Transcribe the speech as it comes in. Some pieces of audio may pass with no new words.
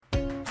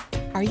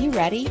Are you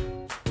ready?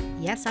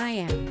 Yes, I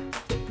am.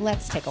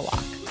 Let's take a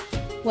walk.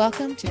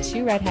 Welcome to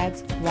Two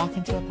Redheads Walk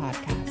Into a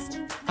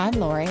Podcast. I'm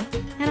Lori.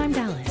 And I'm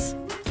Dallas.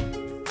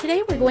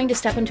 Today we're going to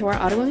step into our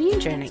autoimmune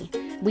journey.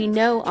 We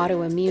know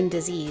autoimmune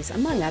disease,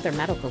 among other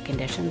medical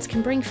conditions,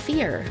 can bring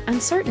fear,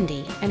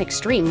 uncertainty, and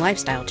extreme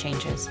lifestyle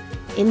changes.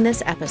 In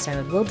this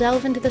episode, we'll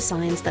delve into the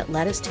signs that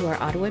led us to our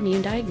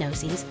autoimmune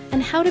diagnoses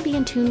and how to be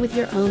in tune with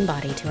your own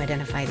body to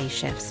identify these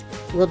shifts.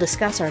 We'll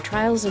discuss our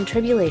trials and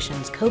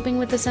tribulations coping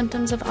with the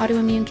symptoms of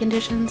autoimmune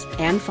conditions,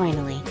 and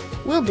finally,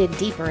 we'll dig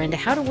deeper into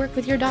how to work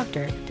with your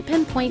doctor to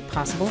pinpoint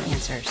possible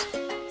answers.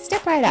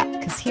 Step right up,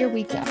 because here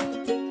we go.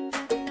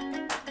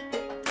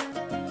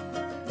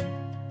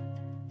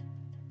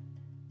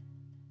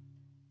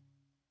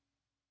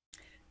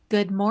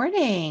 Good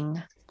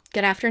morning.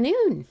 Good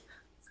afternoon.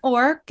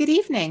 Or good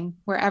evening,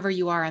 wherever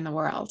you are in the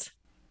world.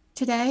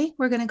 Today,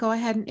 we're going to go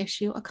ahead and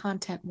issue a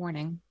content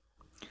warning.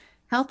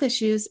 Health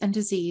issues and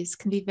disease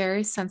can be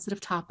very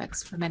sensitive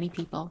topics for many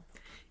people.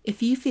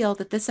 If you feel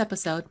that this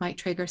episode might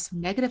trigger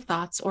some negative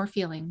thoughts or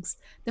feelings,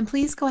 then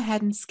please go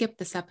ahead and skip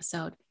this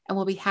episode, and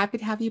we'll be happy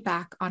to have you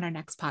back on our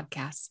next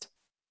podcast.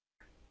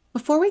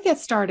 Before we get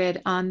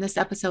started on this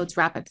episode's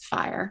rapid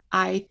fire,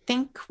 I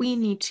think we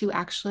need to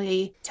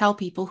actually tell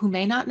people who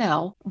may not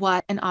know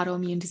what an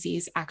autoimmune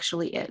disease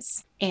actually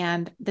is.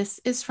 And this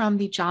is from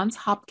the Johns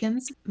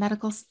Hopkins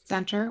Medical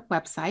Center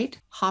website,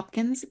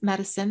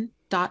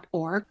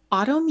 hopkinsmedicine.org.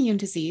 Autoimmune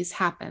disease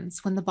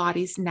happens when the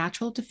body's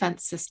natural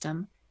defense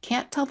system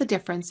can't tell the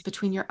difference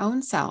between your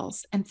own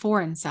cells and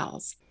foreign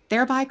cells,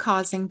 thereby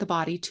causing the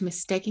body to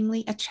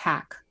mistakenly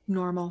attack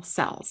normal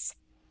cells.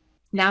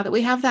 Now that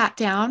we have that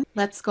down,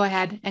 let's go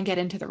ahead and get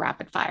into the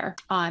rapid fire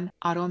on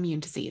autoimmune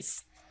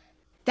disease.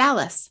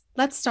 Dallas,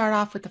 let's start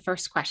off with the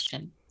first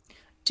question.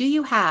 Do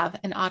you have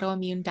an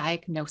autoimmune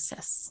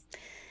diagnosis?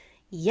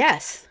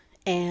 Yes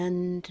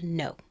and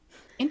no.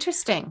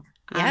 Interesting.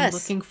 Yes. I'm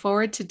looking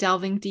forward to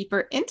delving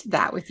deeper into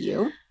that with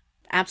you.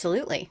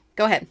 Absolutely.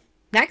 Go ahead.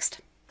 Next.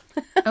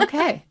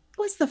 Okay.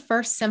 What was the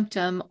first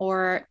symptom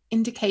or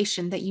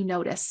indication that you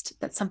noticed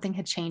that something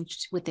had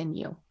changed within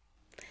you?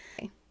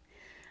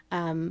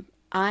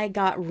 I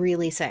got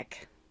really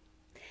sick.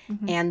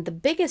 Mm-hmm. And the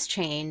biggest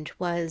change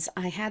was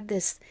I had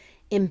this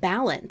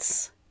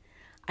imbalance.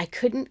 I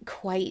couldn't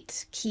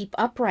quite keep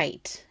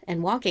upright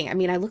and walking. I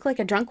mean, I look like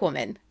a drunk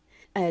woman.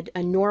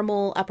 A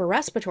normal upper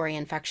respiratory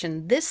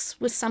infection. This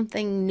was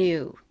something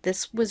new.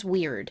 This was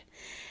weird.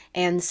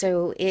 And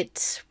so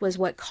it was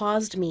what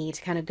caused me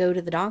to kind of go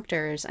to the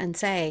doctors and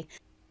say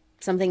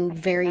something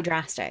very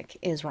drastic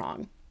is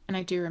wrong. And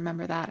I do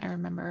remember that. I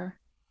remember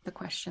the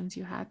questions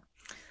you had.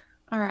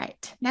 All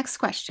right, next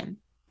question.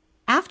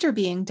 After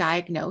being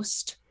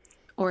diagnosed,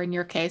 or in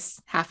your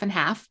case, half and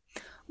half,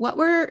 what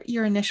were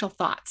your initial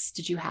thoughts?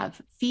 Did you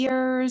have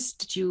fears?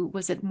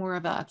 Was it more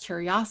of a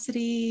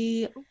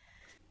curiosity?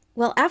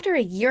 Well, after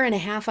a year and a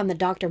half on the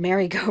Dr.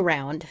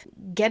 merry-go-round,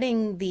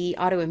 getting the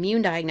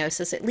autoimmune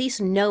diagnosis, at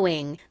least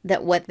knowing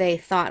that what they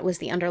thought was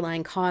the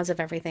underlying cause of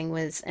everything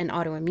was an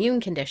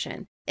autoimmune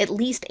condition, at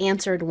least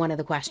answered one of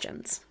the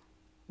questions.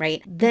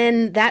 Right?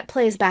 Then that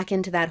plays back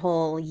into that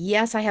whole,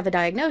 yes, I have a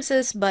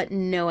diagnosis, but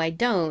no, I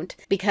don't,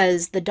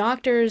 because the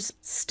doctors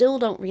still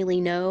don't really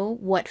know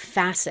what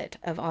facet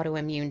of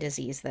autoimmune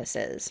disease this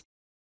is.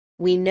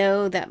 We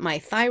know that my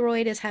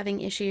thyroid is having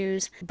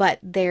issues, but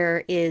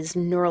there is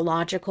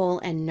neurological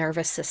and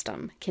nervous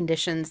system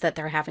conditions that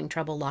they're having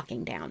trouble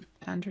locking down.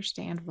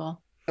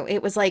 Understandable.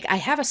 It was like, I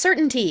have a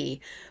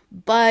certainty,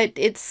 but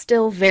it's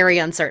still very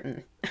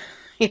uncertain.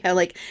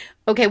 Like,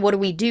 okay, what do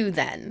we do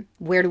then?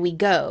 Where do we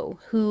go?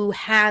 Who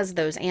has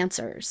those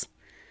answers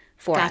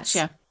for us?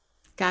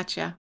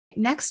 Gotcha.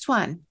 Next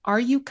one. Are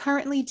you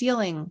currently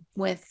dealing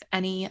with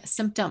any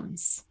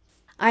symptoms?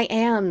 I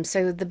am.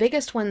 So the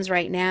biggest ones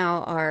right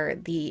now are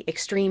the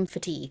extreme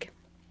fatigue.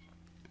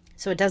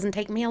 So it doesn't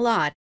take me a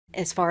lot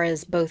as far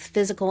as both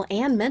physical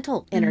and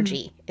mental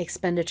energy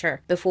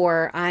expenditure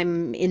before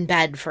I'm in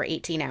bed for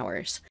 18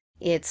 hours.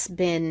 It's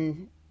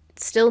been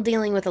still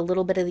dealing with a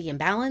little bit of the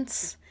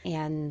imbalance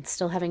and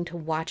still having to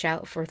watch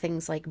out for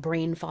things like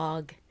brain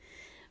fog,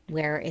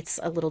 where it's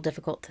a little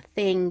difficult to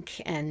think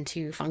and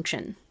to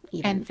function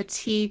even. And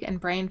fatigue and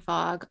brain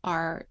fog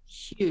are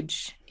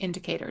huge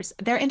indicators.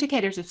 They're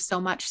indicators of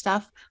so much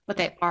stuff, but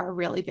they are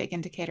really big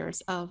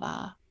indicators of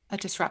a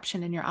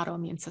disruption in your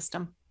autoimmune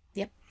system.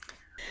 Yep.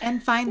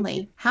 And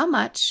finally, how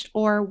much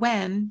or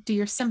when do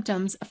your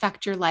symptoms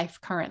affect your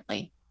life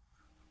currently?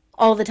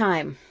 All the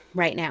time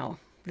right now.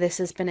 This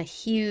has been a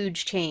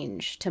huge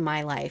change to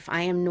my life.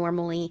 I am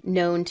normally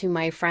known to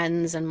my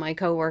friends and my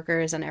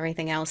coworkers and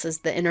everything else as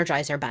the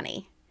Energizer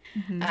Bunny.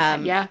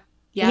 Mm-hmm. Yeah,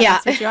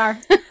 that's what you are.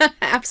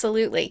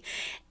 Absolutely.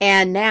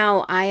 And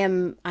now I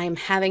am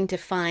having to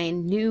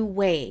find new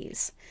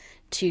ways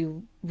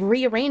to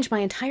rearrange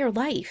my entire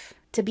life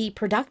to be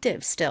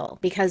productive still,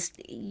 because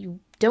you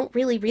don't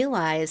really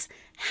realize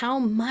how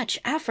much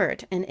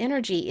effort and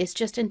energy is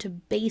just into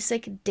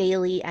basic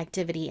daily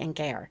activity and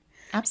care.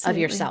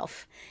 Absolutely. Of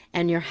yourself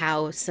and your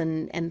house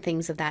and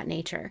things of that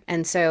nature.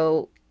 And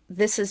so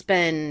this has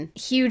been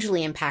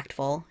hugely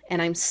impactful,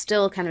 and I'm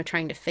still kind of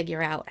trying to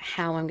figure out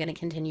how I'm going to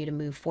continue to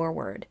move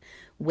forward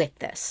with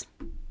this,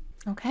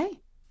 Okay.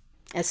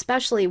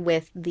 especially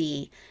with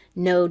the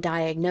no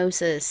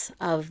diagnosis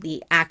of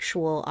the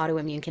actual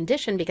autoimmune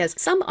condition, because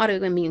some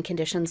autoimmune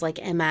conditions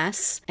like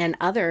MS and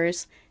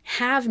others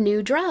have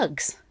new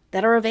drugs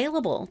that are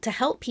available to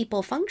help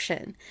people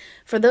function.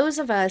 For those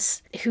of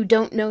us who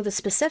don't know the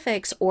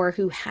specifics or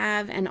who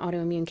have an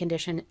autoimmune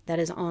condition that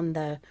is on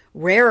the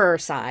rarer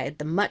side,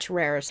 the much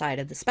rarer side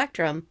of the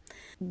spectrum,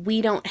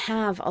 we don't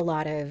have a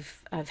lot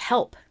of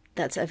help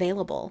that's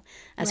available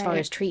as far Right.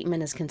 as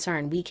treatment is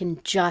concerned. We can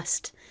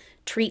just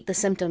treat the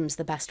symptoms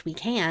the best we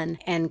can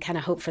and kind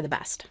of hope for the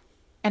best.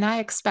 And I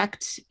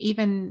expect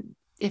even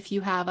if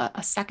you have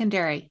a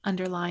secondary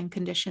underlying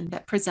condition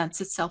that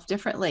presents itself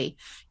differently,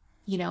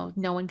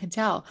 no one can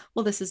tell,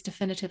 well, this is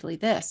definitively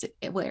this.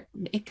 Where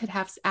it could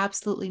have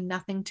absolutely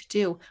nothing to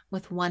do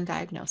with one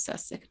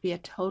diagnosis. It could be a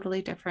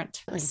totally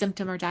different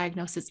symptom or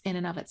diagnosis in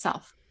and of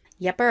itself.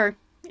 Yepper.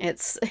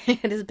 It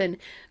has been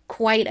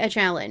quite a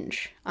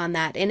challenge on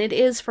that. And it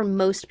is for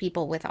most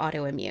people with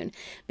autoimmune,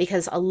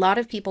 because a lot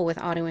of people with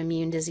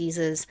autoimmune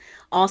diseases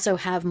also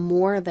have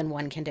more than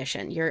one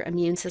condition. Your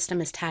immune system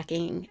is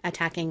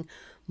attacking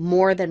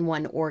more than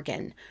one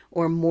organ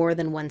or more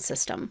than one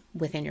system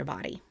within your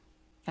body.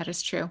 That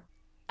is true.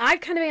 I've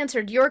kind of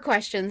answered your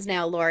questions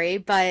now, Lori,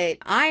 but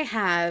I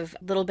have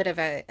a little bit of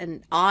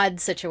an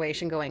odd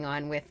situation going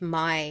on with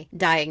my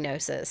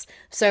diagnosis.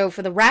 So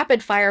for the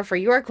rapid fire for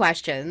your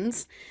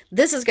questions,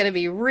 this is going to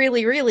be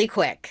really, really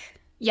quick.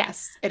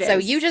 Yes, it So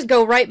is. you just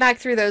go right back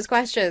through those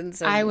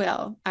questions. I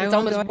will. It's Go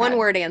almost one ahead.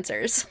 word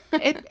answers.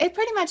 It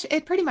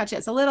pretty much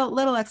is a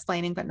little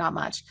explaining, but not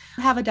much.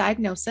 I have a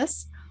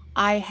diagnosis.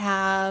 I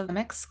have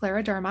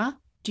scleroderma.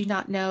 Do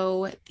not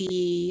know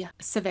the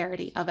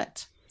severity of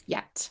it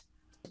yet.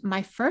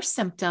 My first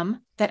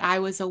symptom that I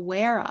was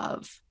aware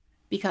of,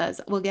 because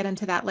we'll get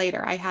into that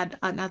later, I had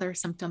another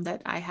symptom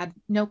that I had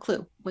no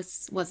clue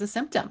was a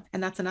symptom,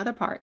 and that's another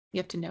part. You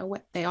have to know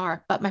what they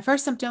are. But my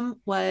first symptom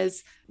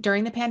was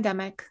during the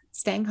pandemic,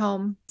 staying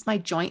home. My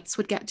joints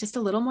would get just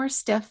a little more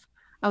stiff.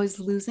 I was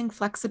losing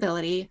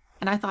flexibility,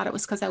 and I thought it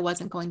was because I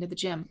wasn't going to the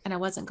gym and I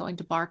wasn't going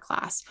to bar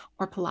class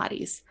or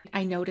Pilates.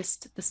 I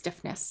noticed the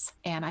stiffness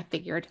and I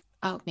figured,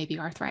 oh, maybe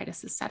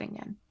arthritis is setting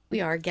in. We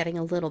are getting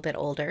a little bit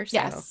older, so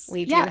Yes.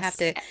 we do have Yes.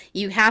 to,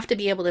 you have to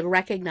be able to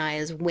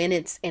recognize when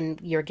it's in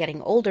your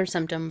getting older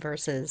symptom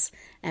versus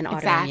an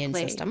autoimmune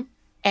Exactly. system.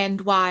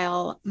 And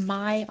while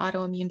my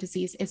autoimmune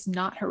disease is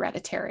not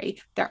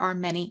hereditary, there are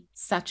many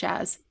such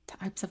as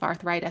types of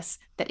arthritis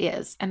that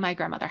is, and my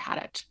grandmother had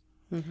it.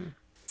 Mm-hmm.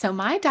 So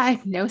my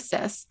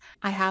diagnosis,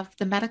 I have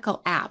the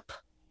medical app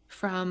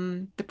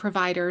from the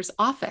provider's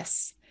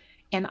office,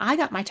 and I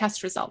got my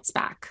test results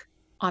back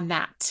on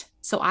that.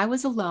 So I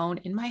was alone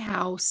in my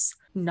house,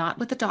 not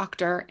with the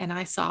doctor, and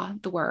I saw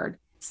the word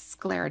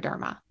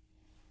scleroderma.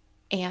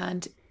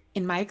 And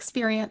in my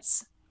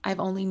experience, I've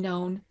only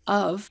known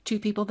of two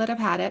people that have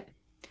had it.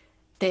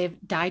 They've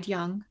died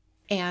young,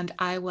 and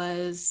I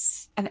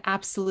was an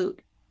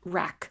absolute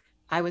wreck.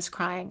 I was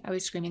crying, I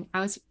was screaming, I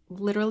was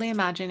literally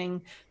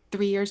imagining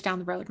 3 years down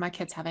the road, my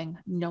kids having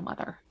no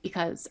mother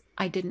because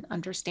I didn't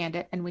understand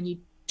it. And when you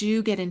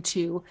do get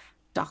into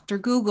Dr.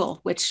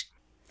 Google, which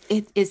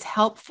it is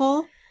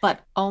helpful, but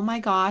oh my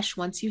gosh,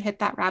 once you hit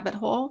that rabbit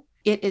hole,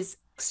 it is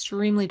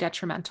extremely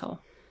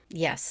detrimental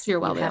Yes, to your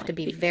you have to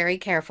well-being. be very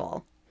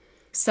careful.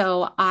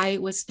 So I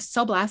was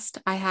so blessed.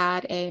 I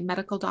had a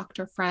medical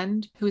doctor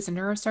friend who is a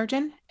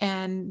neurosurgeon,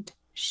 and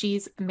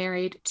she's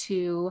married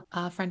to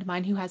a friend of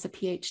mine who has a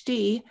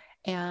PhD,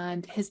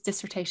 and his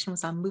dissertation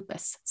was on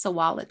lupus. So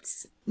while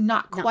it's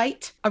not No,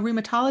 quite a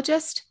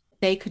rheumatologist,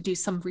 they could do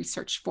some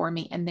research for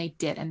me, and they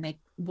did, and they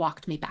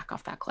walked me back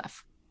off that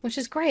cliff. which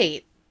is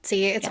great.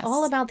 See, it's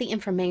all Yes. about the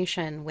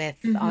information with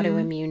Mm-hmm.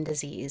 autoimmune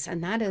disease.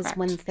 And that is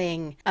one Correct.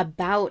 thing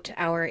about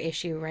our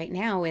issue right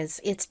now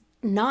is it's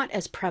not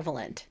as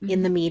prevalent in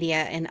Mm-hmm. the media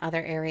and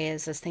other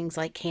areas as things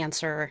like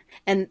cancer.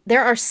 And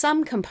there are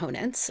some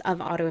components of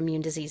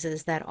autoimmune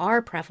diseases that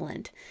are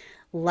prevalent,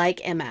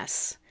 like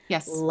MS,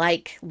 Yes.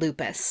 like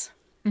lupus,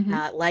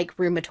 Mm-hmm. like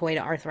rheumatoid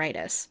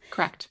arthritis.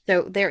 Correct.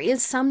 So there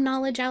is some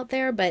knowledge out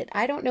there, but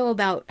I don't know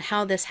about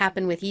how this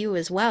happened with you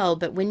as well.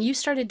 But when you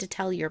started to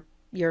tell your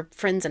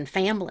friends and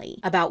family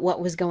about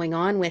what was going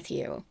on with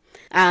you,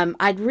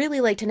 I'd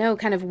really like to know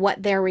kind of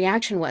what their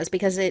reaction was,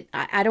 because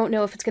I don't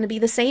know if it's going to be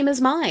the same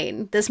as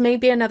mine. This may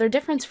be another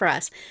difference for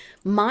us.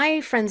 My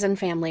friends and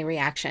family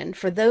reaction,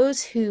 for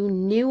those who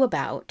knew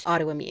about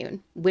autoimmune,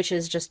 which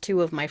is just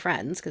two of my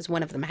friends, because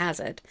one of them has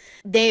it,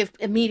 they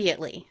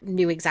immediately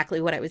knew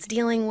exactly what I was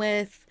dealing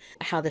with,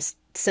 how the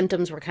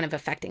symptoms were kind of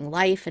affecting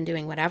life and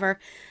doing whatever.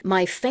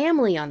 My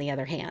family, on the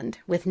other hand,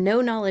 with no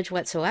knowledge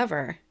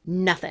whatsoever,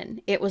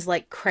 nothing. It was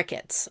like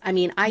crickets. I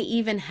mean, I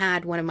even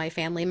had one of my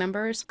family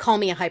members call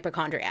me a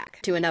hypochondriac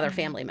to another Mm-hmm.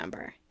 family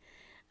member.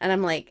 And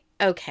I'm like,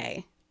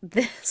 okay,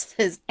 And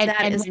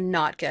that and is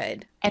not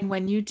good. And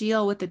when you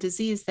deal with a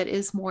disease that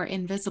is more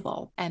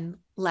invisible and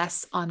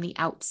less on the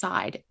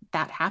outside,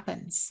 that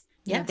happens.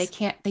 Yes.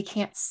 They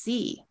can't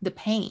see the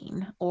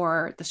pain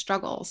or the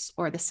struggles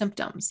or the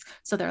symptoms.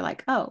 So they're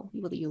like, oh,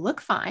 well, you look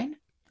fine.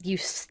 You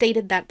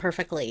stated that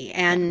perfectly.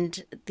 Yeah.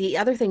 And the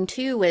other thing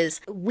too is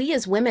we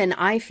as women,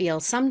 I feel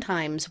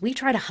sometimes we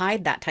try to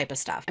hide that type of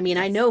stuff. I mean,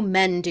 I Yes. know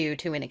men do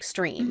to an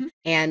extreme, Mhm.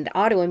 and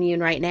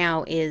autoimmune right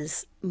now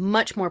is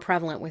much more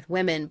prevalent with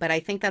women, but I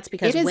think that's It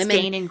because is women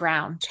gaining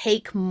ground.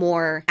 take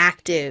more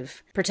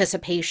active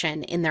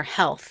participation in their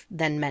health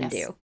than men Yes.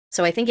 do.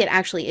 So I think it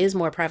actually is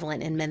more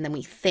prevalent in men than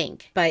we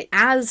think. But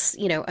as,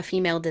 a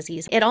female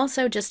disease, it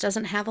also just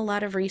doesn't have a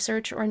lot of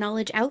research or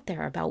knowledge out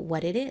there about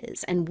what it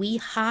is. And we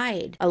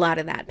hide a lot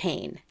of that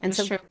pain. And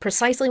That's so true.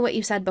 precisely what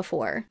you said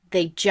before,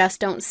 they just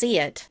don't see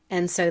it.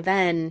 And so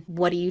then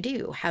what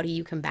do? How do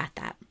you combat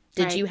that?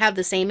 Did Right. you have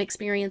the same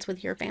experience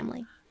with your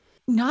family?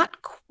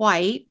 Not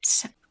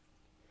quite.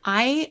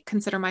 I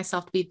consider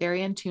myself to be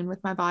very in tune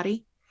with my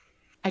body.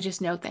 I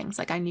just know things.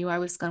 Like I knew I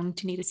was going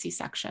to need a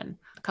C-section.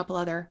 A couple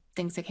other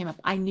things that came up.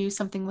 I knew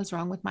something was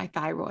wrong with my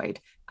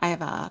thyroid. I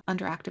have a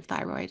underactive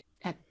thyroid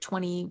at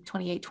 20,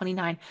 28,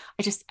 29.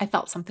 I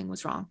felt something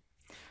was wrong.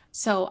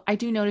 So I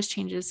do notice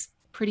changes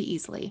pretty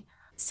easily.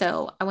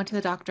 So I went to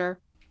the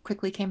doctor,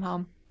 quickly came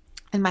home,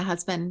 and my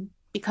husband,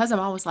 because I'm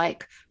always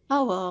like,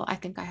 oh well, I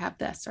think I have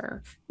this,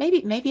 or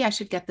maybe I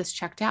should get this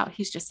checked out.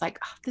 He's just like,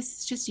 oh, this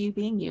is just you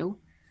being you.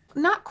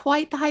 Not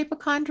quite the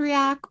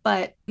hypochondriac,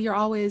 but you're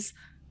always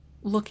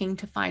looking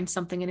to find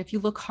something. And if you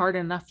look hard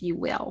enough, you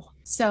will.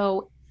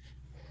 So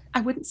I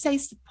wouldn't say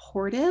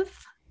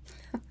supportive,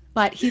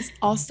 but he's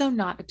also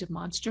not a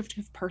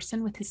demonstrative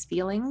person with his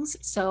feelings.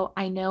 So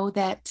I know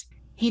that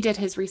he did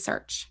his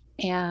research.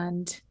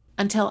 And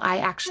until I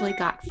actually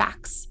got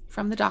facts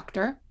from the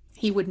doctor,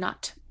 he would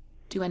not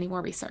do any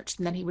more research.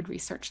 And then he would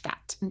research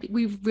that. And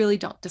we really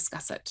don't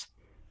discuss it.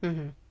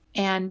 Mm-hmm.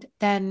 And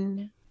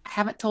then I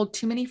haven't told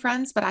too many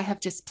friends, but I have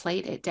just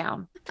played it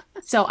down.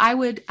 So I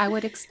would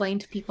explain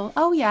to people,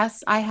 oh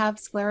yes, I have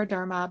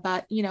scleroderma,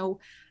 but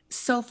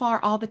so far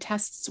all the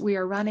tests we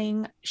are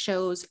running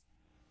shows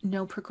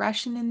no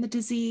progression in the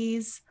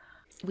disease.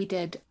 We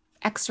did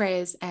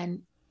x-rays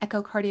and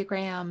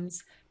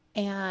echocardiograms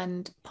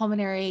and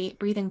pulmonary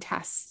breathing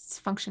tests,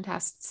 function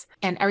tests,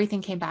 and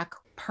everything came back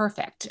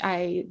perfect.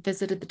 I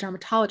visited the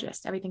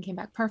dermatologist, everything came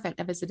back perfect.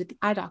 I visited the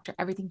eye doctor,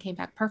 everything came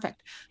back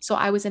perfect. So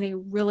I was in a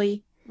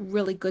really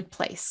really good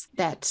place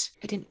that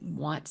I didn't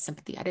want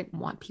sympathy. I didn't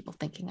want people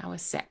thinking I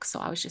was sick. So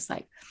I was just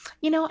like,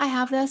 I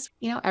have this,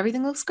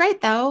 everything looks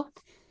great though.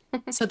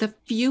 So the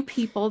few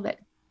people that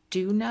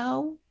do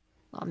know,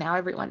 well, now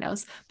everyone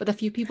knows, but the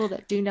few people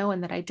that do know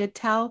and that I did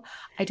tell,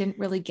 I didn't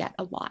really get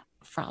a lot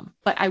from,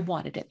 but I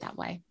wanted it that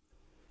way.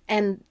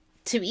 And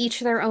to each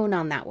their own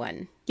on that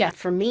one. Yes.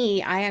 For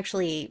me,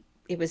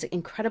 it was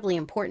incredibly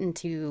important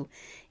to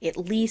at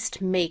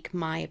least make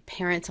my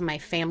parents and my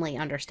family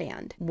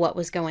understand what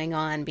was going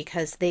on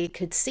because they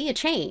could see a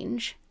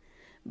change,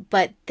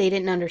 but they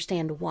didn't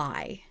understand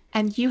why.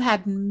 And you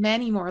had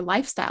many more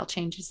lifestyle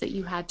changes that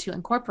you had to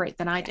incorporate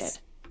than I did. Yes.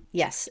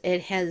 Yes,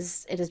 it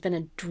has been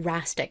a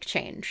drastic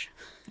change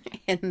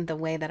in the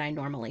way that I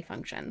normally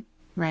function.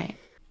 Right.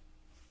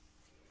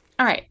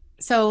 All right.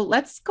 So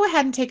let's go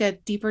ahead and take a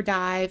deeper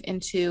dive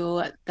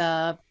into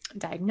the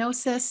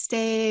diagnosis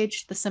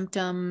stage, the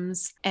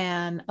symptoms,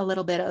 and a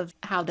little bit of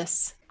how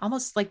this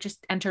almost like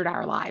just entered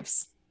our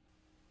lives.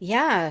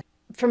 Yeah,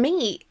 for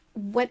me,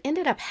 what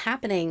ended up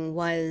happening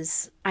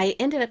was I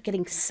ended up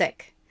getting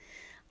sick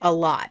a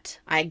lot.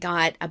 I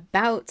got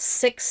about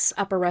 6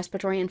 upper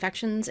respiratory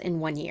infections in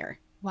 1 year.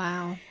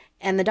 Wow.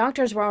 And the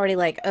doctors were already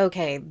like,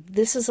 okay,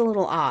 this is a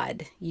little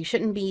odd. You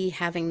shouldn't be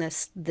having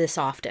this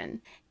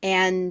often.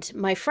 And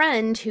my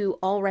friend, who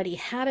already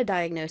had a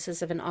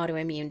diagnosis of an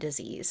autoimmune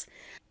disease,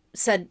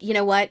 said, you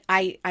know what,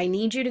 I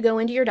need you to go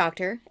into your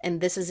doctor,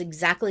 and this is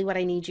exactly what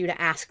I need you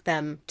to ask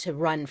them to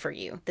run for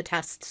you, the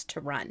tests to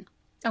run.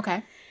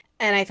 Okay.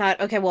 And I thought,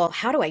 okay, well,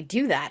 how do I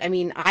do that? I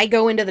mean, I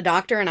go into the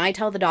doctor and I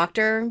tell the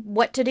doctor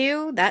what to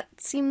do. That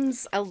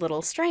seems a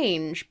little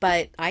strange,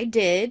 but I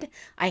did.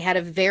 I had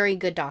a very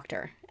good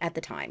doctor at the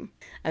time,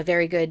 a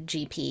very good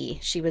GP.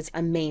 She was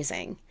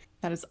amazing.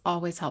 That is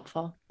always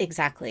helpful.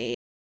 Exactly.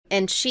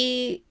 And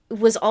she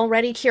was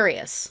already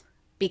curious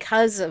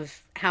because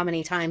of how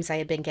many times I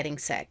had been getting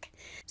sick.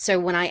 So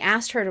when I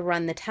asked her to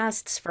run the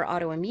tests for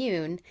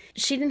autoimmune,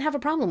 she didn't have a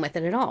problem with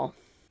it at all.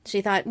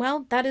 She thought,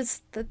 well,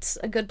 that's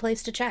a good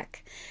place to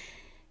check.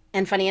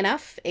 And funny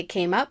enough, it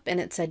came up and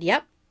it said,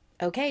 yep,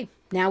 okay,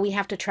 now we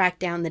have to track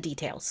down the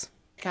details.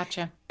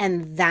 Gotcha.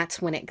 And that's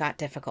when it got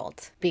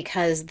difficult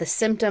because the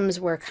symptoms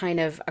were kind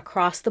of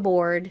across the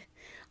board.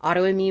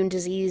 Autoimmune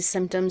disease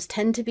symptoms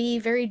tend to be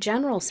very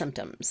general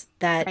symptoms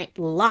that Right.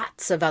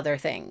 lots of other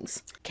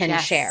things can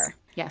Yes. share.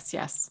 Yes.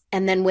 Yes.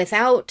 And then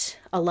without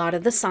a lot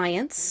of the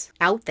science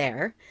out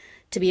there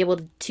to be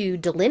able to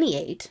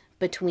delineate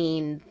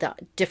between the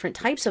different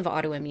types of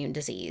autoimmune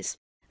disease.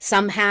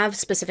 Some have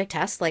specific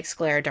tests like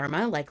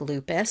scleroderma, like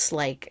lupus,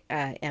 like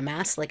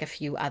MS, like a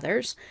few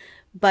others,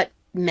 but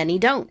many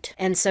don't.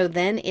 And so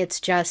then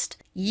it's just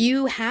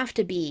you have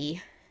to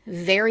be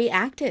very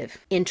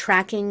active in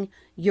tracking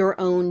your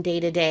own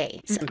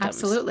day-to-day symptoms.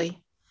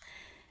 Absolutely.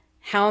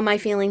 How am I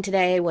feeling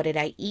today? What did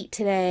I eat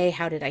today?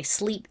 How did I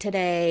sleep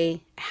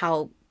today?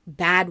 How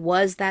bad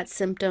was that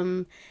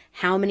symptom?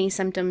 How many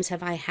symptoms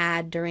have I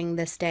had during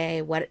this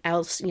day? What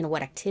else,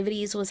 what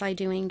activities was I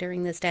doing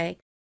during this day?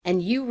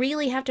 And you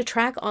really have to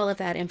track all of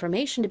that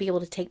information to be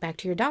able to take back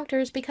to your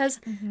doctors because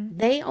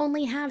they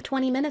only have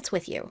 20 minutes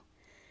with you.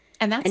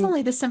 And that's And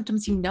only the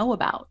symptoms you know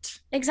about.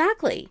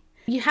 exactly.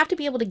 You have to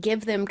be able to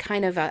give them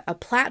kind of a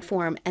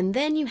platform, and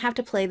then you have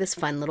to play this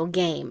fun little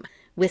game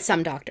with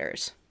some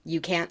doctors. You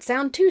can't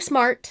sound too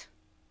smart,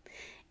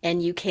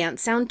 and you can't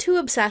sound too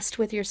obsessed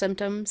with your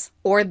symptoms,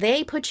 or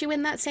they put you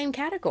in that same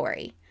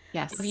category if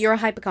Yes. you're a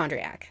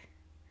hypochondriac.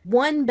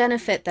 One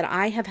benefit that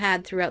I have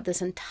had throughout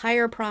this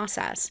entire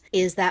process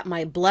is that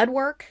my blood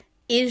work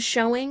is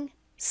showing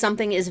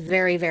something is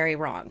very, very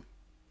wrong.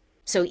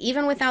 So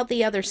even without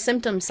the other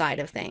symptom side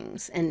of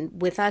things,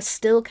 and with us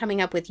still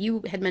coming up with,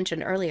 you had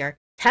mentioned earlier,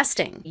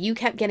 testing. You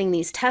kept getting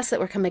these tests that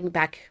were coming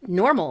back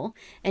normal,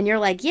 and you're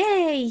like,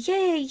 yay,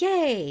 yay,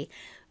 yay.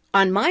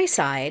 On my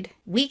side,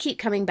 we keep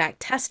coming back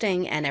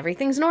testing and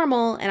everything's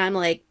normal, and I'm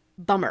like,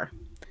 bummer.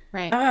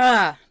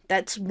 Right.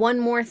 That's one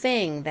more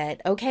thing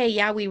that, okay,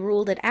 yeah, we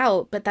ruled it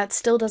out, but that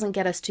still doesn't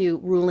get us to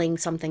ruling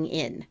something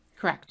in.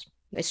 Correct.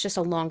 It's just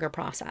a longer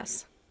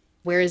process.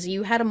 Whereas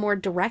you had a more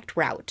direct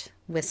route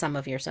with some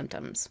of your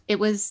symptoms. It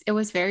was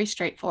very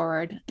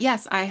straightforward.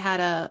 Yes, I had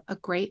a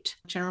great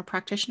general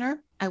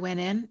practitioner. I went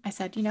in, I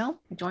said, my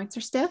joints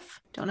are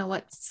stiff. Don't know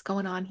what's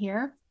going on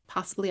here.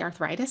 Possibly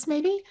arthritis,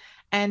 maybe.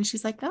 And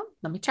she's like, no,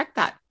 let me check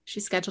that. She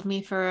scheduled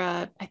me for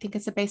I think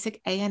it's a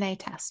basic ANA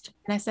test.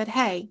 And I said,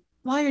 hey,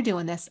 while you're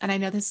doing this, and I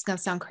know this is going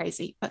to sound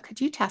crazy, but could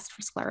you test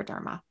for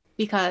scleroderma?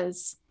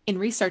 Because in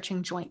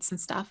researching joints and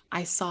stuff,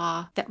 I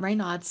saw that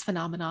Raynaud's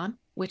phenomenon,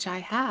 which I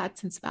had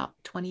since about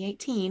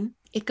 2018,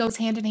 it goes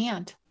hand in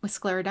hand with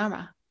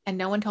scleroderma. And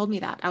no one told me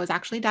that. I was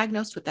actually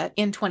diagnosed with it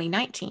in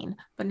 2019,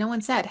 but no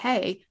one said,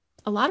 hey,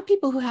 a lot of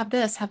people who have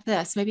this.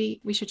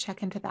 Maybe we should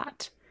check into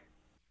that.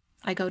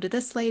 I go to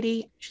this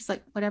lady. She's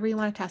like, whatever you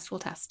want to test, we'll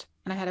test.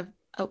 And I had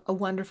a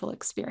wonderful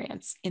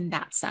experience in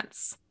that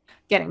sense.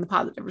 Getting the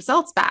positive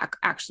results back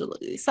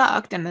absolutely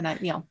sucked. And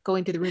then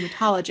going to the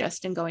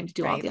rheumatologist and going to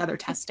do all the other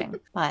testing.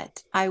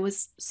 But I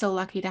was so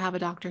lucky to have a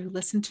doctor who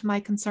listened to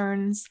my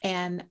concerns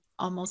and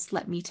almost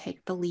let me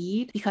take the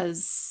lead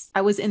because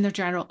I was in the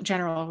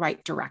general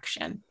right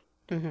direction.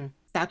 Mm-hmm.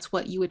 That's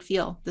what you would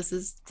feel. This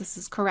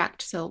is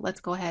correct. So let's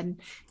go ahead and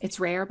it's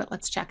rare, but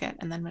let's check it.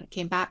 And then when it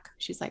came back,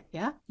 she's like,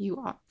 yeah, you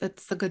are.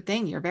 That's the good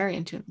thing. You're very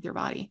in tune with your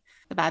body.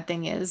 The bad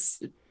thing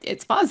is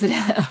it's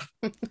positive.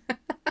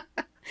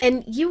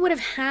 And you would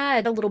have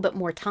had a little bit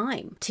more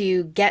time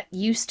to get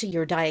used to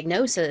your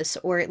diagnosis,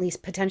 or at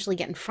least potentially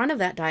get in front of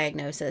that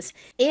diagnosis,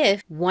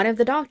 if one of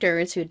the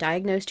doctors who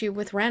diagnosed you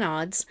with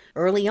Raynaud's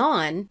early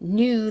on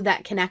knew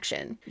that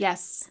connection.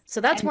 Yes. So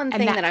that's one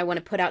thing that I want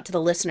to put out to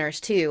the listeners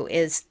too,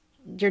 is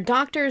your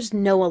doctors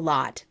know a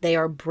lot. They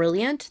are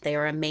brilliant. They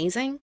are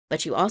amazing.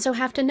 But you also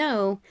have to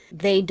know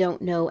they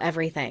don't know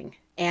everything.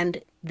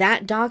 And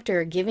that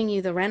doctor giving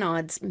you the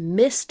Raynaud's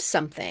missed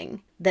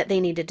something that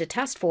they needed to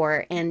test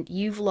for, and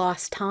you've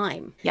lost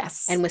time.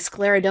 Yes. And with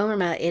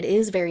scleroderma, it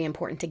is very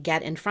important to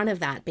get in front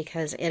of that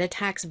because it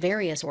attacks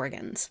various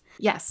organs.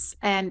 Yes.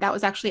 And that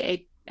was actually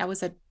a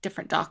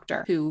different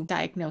doctor who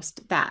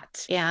diagnosed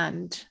that.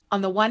 And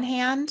on the one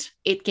hand,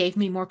 it gave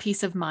me more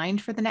peace of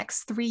mind for the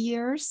next 3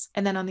 years.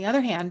 And then on the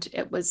other hand,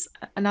 it was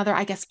another,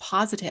 I guess,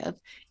 positive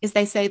is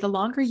they say the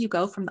longer you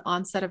go from the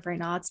onset of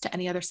Raynaud's to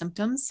any other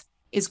symptoms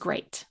is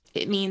great.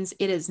 It means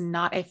it is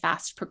not a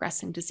fast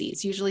progressing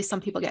disease. Usually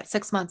some people get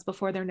 6 months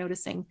before they're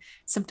noticing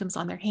symptoms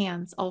on their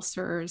hands,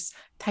 ulcers,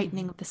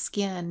 tightening of the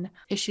skin,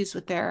 issues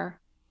with their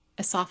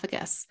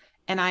esophagus.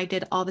 And I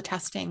did all the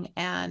testing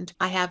and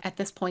I have at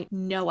this point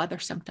no other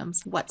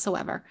symptoms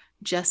whatsoever,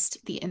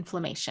 just the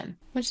inflammation.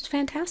 Which is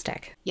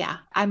fantastic. Yeah,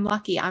 I'm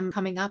lucky. I'm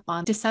coming up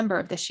on December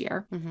of this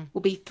year. Will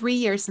be 3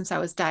 years since I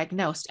was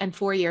diagnosed and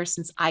 4 years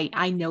since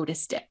I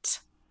noticed it.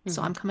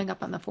 So I'm coming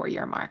up on the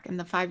 4-year mark, and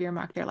the 5-year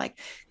mark. They're like,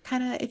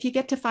 kind of, if you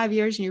get to 5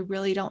 years and you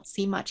really don't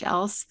see much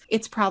else,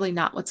 it's probably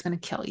not what's going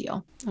to kill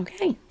you.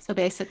 Okay. So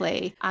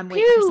basically I'm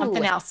waiting for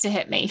something else to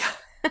hit me.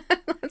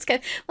 That's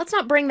good. Let's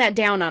not bring that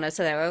down on us,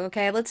 though.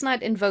 Okay. Let's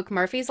not invoke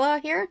Murphy's Law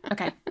here.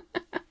 Okay.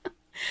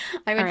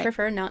 I would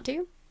prefer not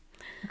to.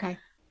 Okay.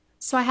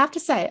 So I have to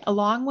say,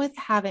 along with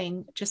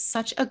having just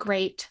such a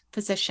great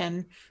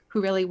physician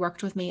who really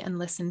worked with me and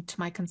listened to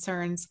my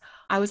concerns,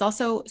 I was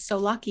also so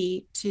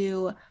lucky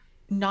to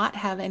not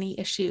have any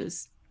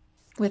issues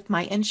with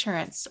my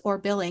insurance or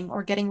billing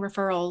or getting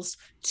referrals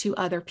to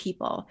other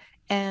people.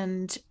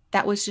 And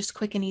that was just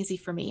quick and easy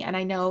for me. And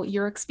I know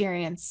your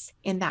experience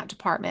in that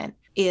department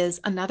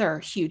is another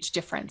huge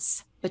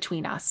difference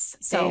between us.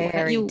 So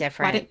very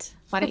different.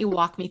 Why don't you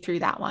walk me through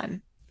that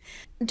one?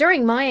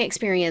 During my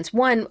experience,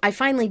 one, I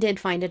finally did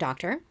find a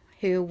doctor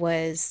who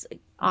was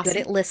good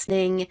at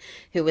listening,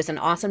 who was an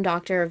awesome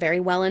doctor, very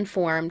well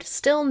informed,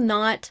 still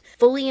not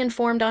fully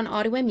informed on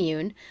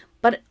autoimmune,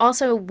 but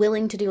also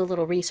willing to do a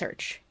little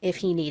research if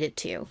he needed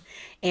to.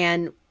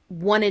 And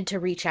wanted to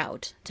reach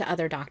out to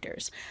other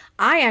doctors.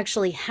 I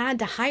actually had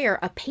to hire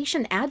a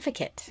patient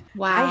advocate.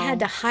 I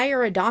had Wow. to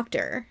hire a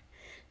doctor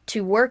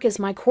to work as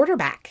my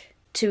quarterback,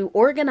 to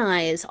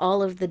organize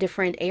all of the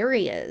different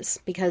areas,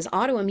 because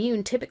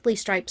autoimmune typically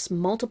stripes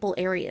multiple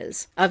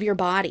areas of your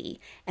body,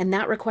 and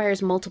that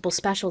requires multiple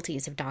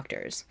specialties of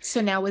doctors.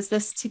 So now was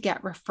this to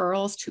get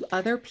referrals to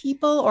other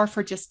people or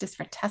for just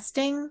different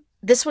testing?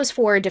 This was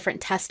for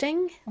different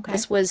testing. Okay.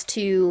 This was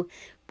to,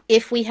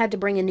 if we had to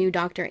bring a new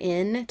doctor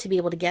in, to be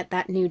able to get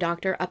that new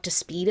doctor up to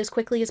speed as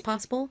quickly as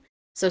possible.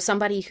 So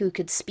somebody who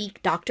could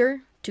speak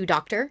doctor to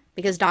doctor,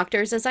 because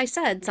doctors, as I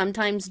said,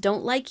 sometimes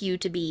don't like you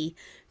to be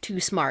too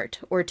smart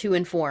or too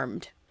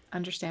informed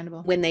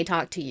Understandable. when they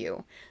talk to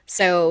you.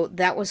 So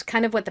that was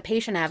kind of what the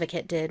patient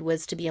advocate did,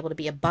 was to be able to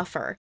be a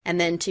buffer, and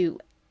then to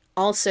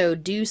also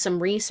do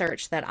some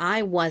research that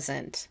I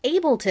wasn't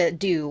able to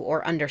do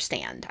or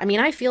understand. I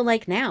mean, I feel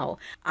like now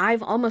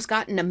I've almost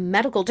gotten a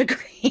medical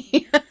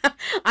degree.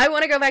 I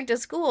want to go back to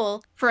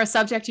school. For a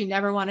subject you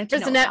never wanted to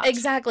know about.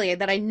 Exactly,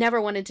 that I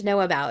never wanted to know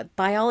about.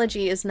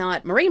 Biology is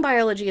not, marine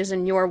biology is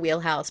in your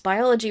wheelhouse.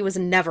 Biology was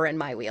never in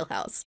my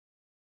wheelhouse.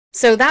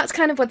 So that's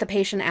kind of what the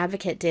patient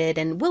advocate did,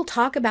 and we'll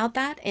talk about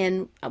that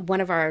in one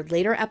of our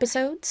later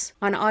episodes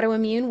on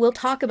autoimmune. We'll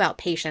talk about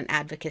patient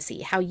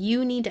advocacy, how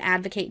you need to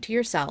advocate to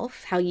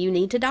yourself, how you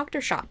need to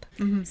doctor shop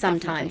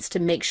sometimes to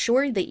make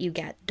sure that you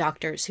get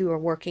doctors who are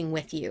working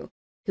with you,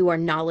 who are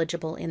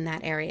knowledgeable in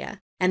that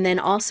area. And then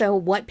also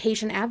what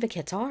patient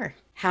advocates are,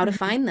 how to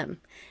find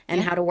them,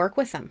 and how to work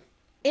with them.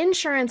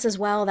 Insurance as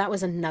well, that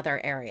was another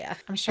area.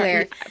 I'm sure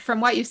where, from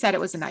what you said, it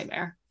was a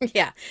nightmare.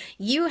 yeah,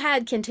 you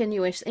had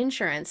continuous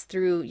insurance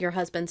through your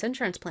husband's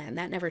insurance plan.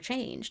 That never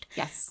changed.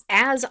 Yes.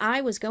 As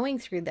I was going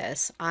through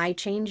this, I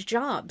changed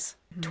jobs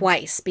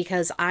twice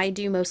because I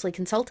do mostly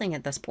consulting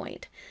at this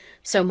point.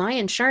 So my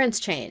insurance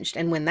changed.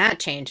 And when that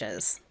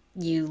changes,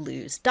 you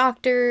lose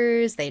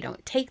doctors, they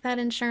don't take that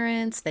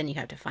insurance, then you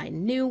have to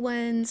find new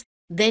ones.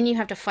 Then you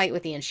have to fight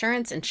with the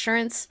insurance.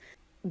 Insurance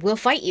will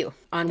fight you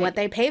on what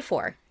they pay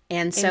for.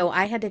 And so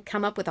I had to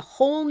come up with a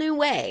whole new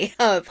way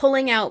of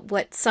pulling out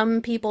what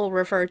some people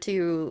refer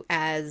to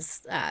as,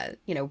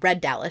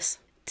 Red Dallas,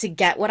 to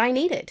get what I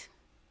needed.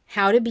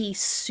 How to be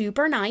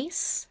super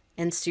nice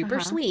and super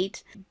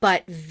sweet,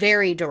 but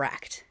very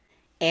direct.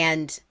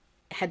 And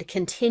had to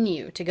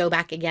continue to go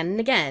back again and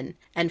again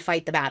and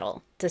fight the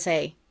battle to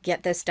say,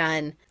 get this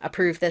done,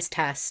 approve this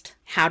test.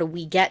 How do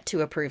we get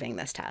to approving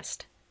this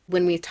test?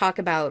 When we talk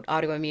about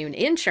autoimmune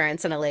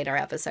insurance in a later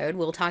episode,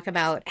 we'll talk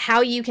about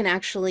how you can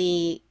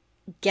actually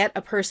get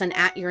a person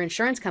at your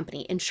insurance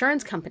company.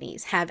 Insurance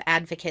companies have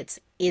advocates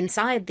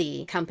inside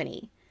the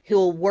company who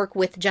will work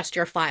with just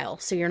your file.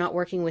 So you're not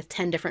working with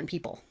 10 different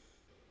people.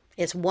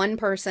 It's one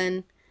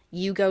person,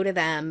 you go to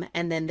them,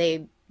 and then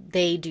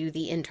they do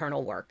the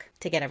internal work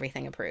to get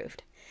everything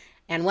approved.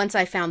 And once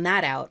I found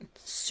that out,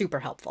 super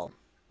helpful.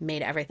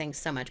 Made everything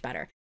so much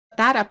better.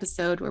 That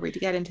episode where we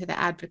get into the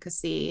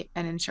advocacy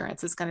and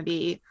insurance is going to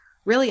be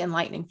really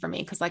enlightening for me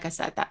because, like I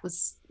said, that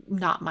was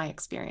not my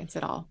experience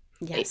at all.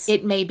 Yes.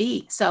 It may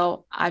be.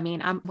 So, I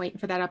mean, I'm waiting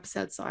for that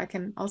episode so I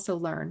can also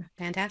learn.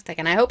 Fantastic.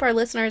 And I hope our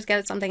listeners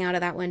get something out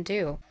of that one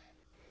too.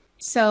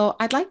 So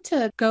I'd like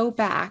to go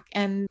back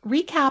and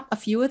recap a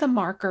few of the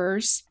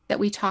markers that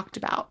we talked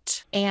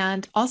about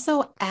and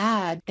also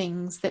add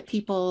things that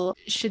people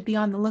should be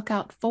on the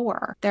lookout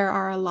for. There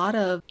are a lot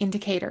of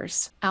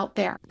indicators out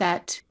there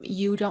that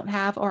you don't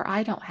have or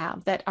I don't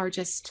have that are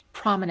just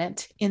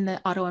prominent in the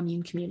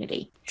autoimmune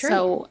community. True.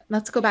 So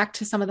let's go back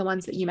to some of the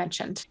ones that you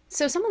mentioned.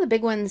 So some of the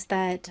big ones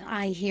that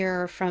I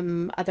hear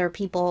from other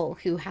people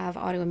who have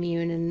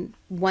autoimmune and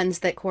ones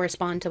that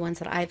correspond to ones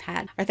that I've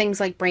had are things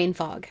like brain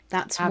fog.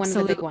 That's Absolutely.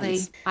 one of the big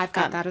ones. I've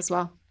got that as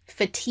well.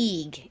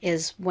 Fatigue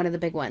is one of the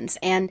big ones.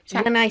 And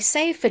when I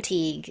say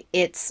fatigue,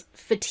 it's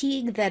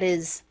fatigue that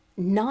is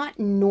not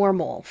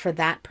normal for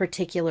that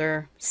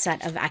particular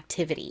set of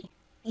activity.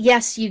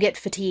 Yes, you get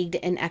fatigued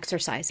in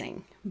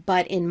exercising,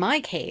 but in my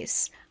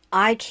case,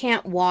 I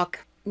can't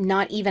walk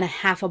not even a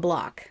half a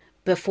block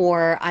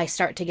before I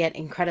start to get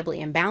incredibly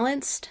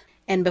imbalanced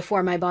and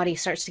before my body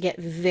starts to get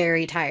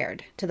very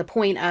tired to the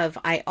point of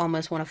I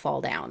almost want to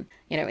fall down.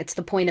 It's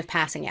the point of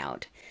passing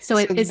out. So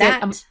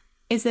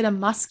is it a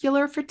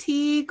muscular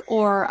fatigue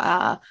or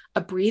a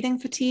breathing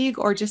fatigue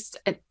or just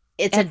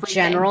it's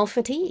everything? A general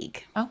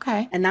fatigue.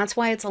 Okay. And that's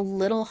why it's a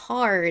little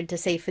hard to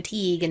say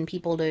fatigue and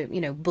people to,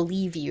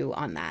 believe you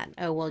on that.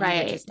 Oh, well,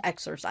 right. You're just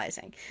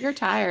exercising. You're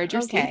tired.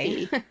 You're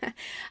sleepy.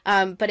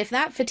 But if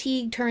that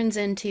fatigue turns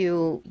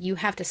into you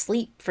have to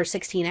sleep for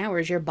 16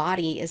 hours, your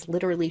body is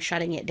literally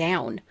shutting it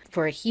down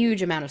for a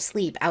huge amount of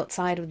sleep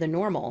outside of the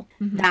normal.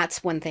 Mm-hmm.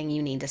 That's one thing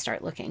you need to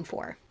start looking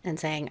for and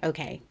saying,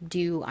 okay,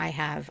 do I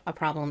have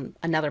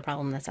another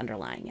problem that's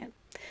underlying it?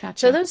 Gotcha.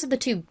 So those are the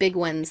two big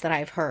ones that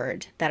I've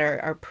heard that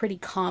are pretty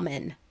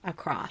common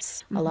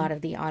across a lot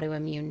of the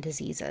autoimmune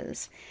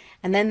diseases.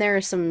 And then there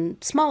are some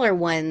smaller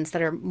ones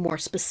that are more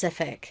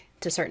specific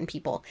to certain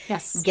people.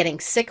 Yes. Getting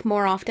sick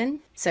more often.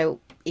 So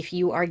if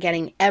you are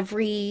getting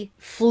every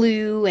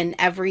flu and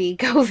every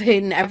COVID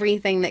and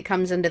everything that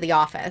comes into the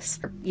office,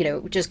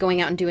 just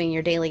going out and doing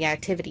your daily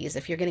activities,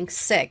 if you're getting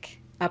sick,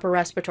 upper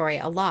respiratory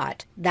a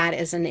lot, that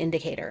is an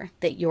indicator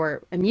that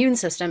your immune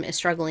system is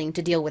struggling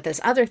to deal with this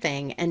other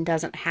thing and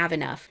doesn't have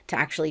enough to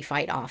actually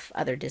fight off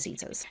other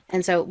diseases.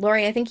 And so,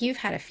 Lori, I think you've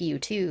had a few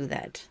too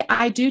that...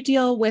 I do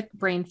deal with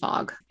brain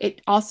fog.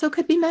 It also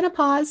could be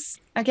menopause.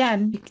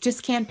 Again, you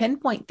just can't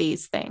pinpoint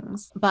these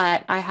things,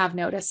 but I have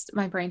noticed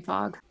my brain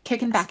fog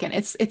kicking back in.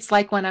 It's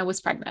like when I was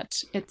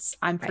pregnant.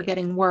 I'm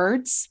forgetting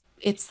words.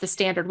 It's the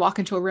standard walk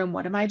into a room.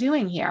 What am I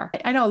doing here?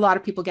 I know a lot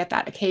of people get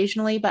that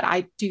occasionally, but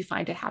I do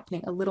find it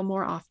happening a little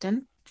more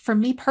often. For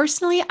me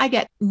personally, I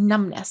get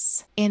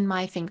numbness in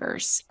my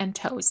fingers and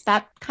toes.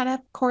 That kind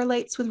of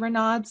correlates with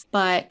Raynaud's,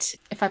 but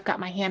if I've got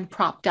my hand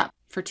propped up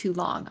for too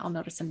long, I'll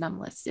notice a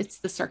numbness. It's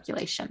the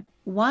circulation.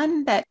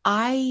 One that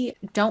I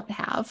don't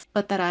have,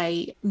 but that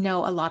I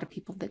know a lot of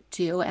people that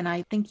do, and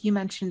I think you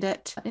mentioned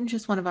it in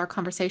just one of our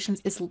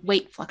conversations, is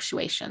weight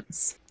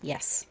fluctuations.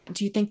 Yes.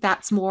 Do you think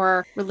that's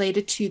more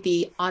related to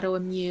the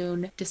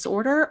autoimmune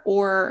disorder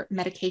or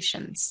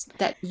medications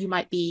that you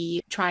might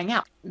be trying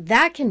out?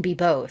 That can be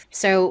both.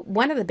 So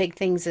one of the big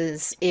things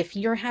is if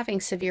you're having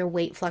severe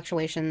weight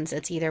fluctuations,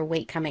 it's either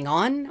weight coming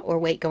on or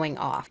weight going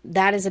off.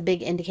 That is a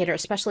big indicator,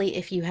 especially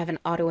if you have an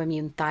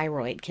autoimmune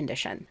thyroid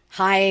condition.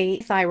 High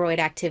thyroid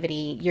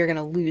activity, you're going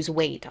to lose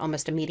weight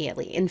almost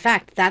immediately. In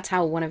fact, that's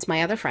how one of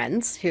my other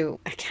friends, who,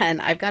 again,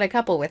 I've got a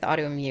couple with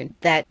autoimmune,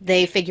 that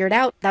they figured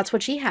out that's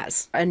what she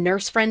has. A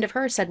nurse friend of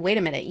hers said, wait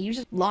a minute, you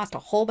just lost a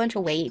whole bunch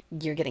of weight.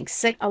 You're getting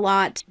sick a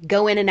lot.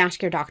 Go in and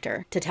ask your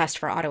doctor to test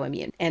for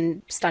autoimmune.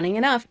 And stunning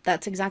enough,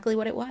 that's exactly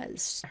what it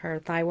was. Her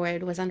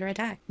thyroid was under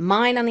attack.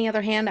 Mine, on the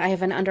other hand, I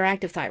have an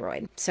underactive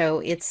thyroid. So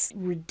it's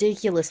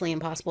ridiculously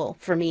impossible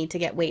for me to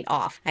get weight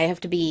off. I have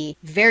to be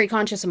very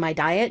conscious of my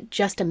diet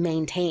just to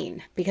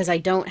maintain, because I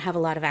don't have a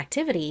lot of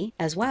activity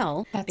as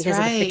well. That's because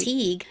right. of the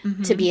fatigue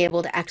to be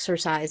able to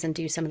exercise and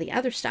do some of the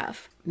other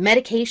stuff.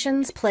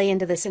 Medications play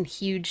into this in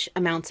huge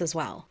amounts as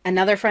well.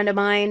 Another friend of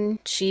mine,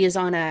 she is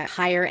on a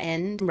higher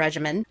end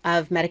regimen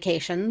of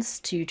medications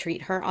to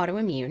treat her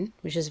autoimmune,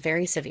 which is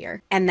very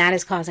severe. And that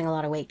is causing a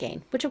lot of weight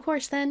gain, which of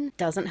course then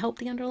doesn't help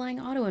the underlying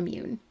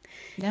autoimmune.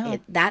 No.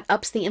 That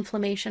ups the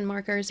inflammation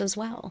markers as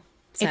well.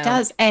 So, it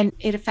does. And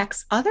it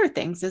affects other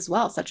things as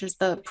well, such as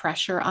the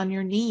pressure on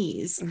your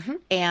knees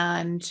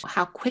and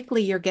how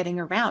quickly you're getting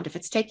around. If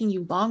it's taking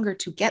you longer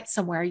to get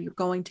somewhere, you're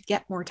going to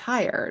get more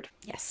tired.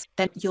 Yes.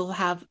 Then you'll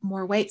have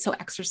more weight. So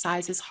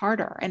exercise is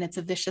harder, and it's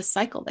a vicious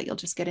cycle that you'll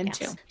just get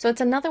into. Yes. So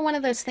it's another one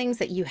of those things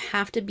that you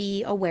have to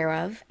be aware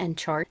of and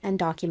chart and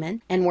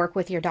document and work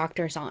with your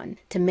doctors on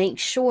to make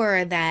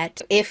sure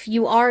that if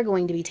you are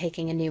going to be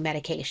taking a new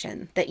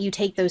medication, that you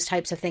take those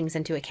types of things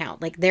into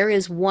account. Like, there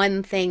is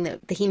one thing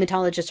that the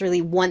hematologist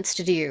really wants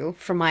to do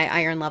for my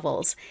iron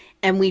levels,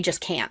 and we just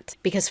can't,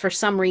 because for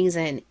some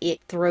reason it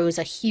throws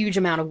a huge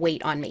amount of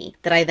weight on me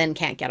that I then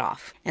can't get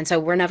off. And so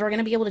we're never going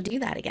to be able to do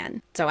that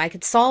again. So I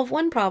could solve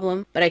one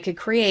problem, but I could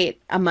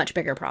create a much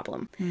bigger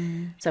problem.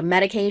 So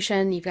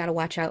medication, you've got to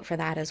watch out for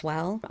that as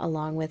well,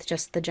 along with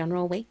just the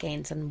general weight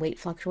gains and weight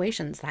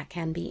fluctuations that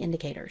can be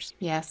indicators.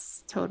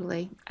 Yes,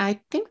 totally. I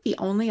think the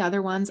only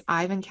other ones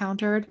I've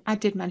encountered, I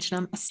did mention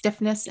them, a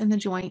stiffness in the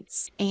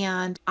joints.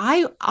 And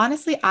I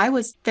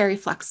was very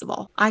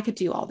flexible. I could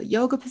do all the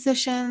yoga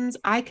positions.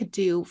 I could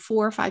do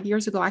 4 or 5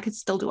 years ago, I could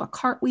still do a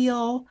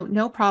cartwheel,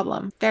 no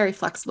problem, very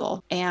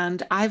flexible.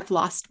 And I've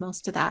lost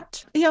most of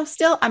that.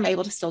 Still, I'm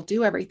able to still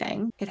do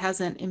everything. It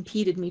hasn't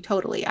impeded me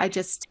totally. I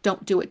just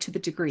don't do it to the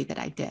degree that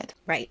I did.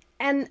 Right.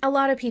 And a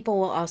lot of people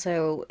will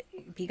also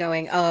be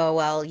going, oh,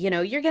 well,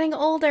 you're getting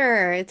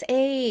older, it's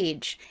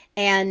age.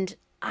 And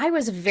I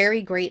was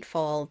very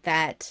grateful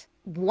that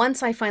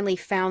once I finally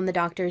found the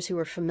doctors who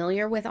were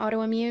familiar with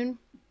autoimmune,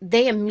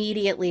 they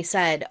immediately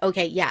said,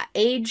 okay, yeah,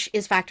 age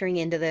is factoring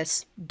into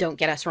this. Don't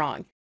get us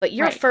wrong. But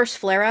your first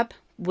flare-up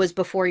was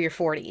before your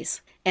 40s.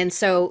 And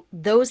so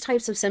those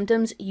types of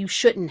symptoms, you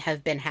shouldn't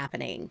have been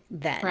happening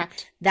then.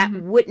 Correct. That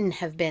wouldn't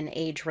have been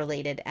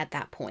age-related at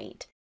that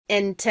point.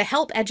 And to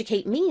help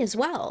educate me as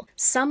well,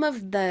 some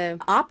of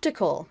the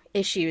optical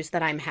issues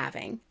that I'm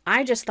having,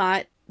 I just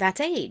thought,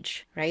 that's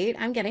age, right?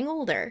 I'm getting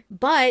older.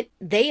 But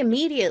they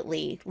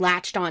immediately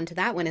latched on to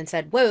that one and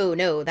said, whoa,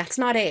 no, that's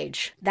not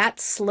age. That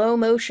slow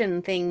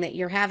motion thing that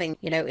you're having,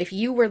 if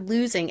you were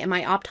losing, and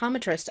my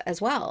optometrist as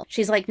well,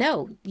 she's like,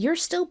 no, you're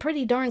still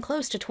pretty darn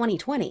close to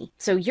 20/20.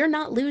 So you're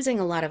not losing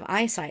a lot of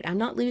eyesight. I'm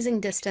not losing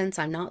distance.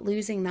 I'm not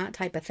losing that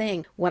type of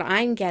thing. What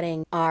I'm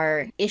getting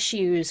are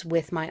issues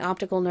with my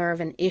optical nerve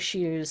and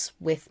issues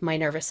with my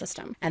nervous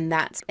system. And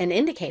that's an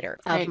indicator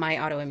of my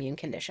autoimmune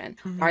condition,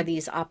 are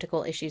these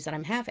optical issues that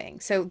I'm having.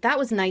 So that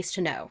was nice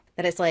to know,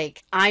 that it's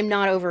like, I'm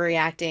not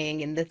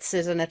overreacting and this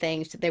isn't a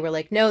thing. They were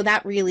like, no,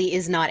 that really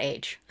is not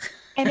age.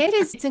 And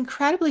it's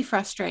incredibly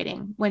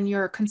frustrating when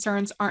your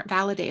concerns aren't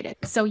validated.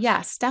 So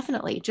yes,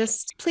 definitely.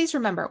 Just please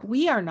remember,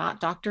 we are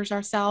not doctors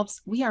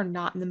ourselves. We are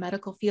not in the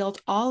medical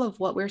field. All of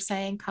what we're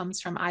saying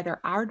comes from either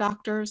our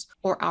doctors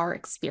or our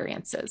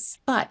experiences.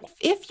 But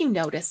if you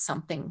notice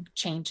something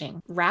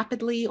changing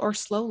rapidly or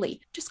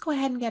slowly, just go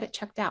ahead and get it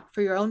checked out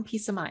for your own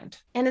peace of mind.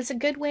 And it's a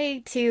good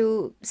way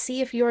to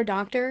see if your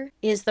doctor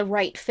is the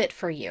right fit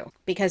for you.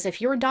 Because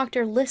if your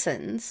doctor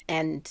listens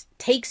and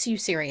takes you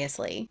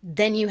seriously,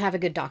 then you have a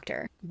good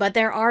doctor. But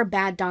there are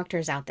bad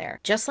doctors out there.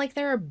 Just like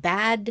there are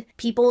bad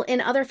people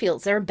in other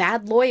fields. There are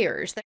bad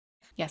lawyers.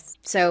 Yes.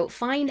 So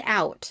find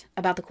out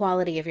about the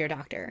quality of your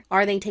doctor.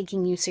 Are they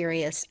taking you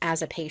serious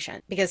as a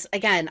patient? Because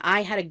again,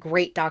 I had a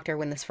great doctor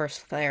when this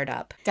first flared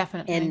up.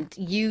 Definitely. And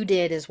you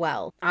did as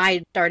well.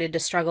 I started to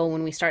struggle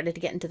when we started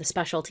to get into the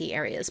specialty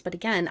areas. But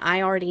again,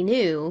 I already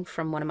knew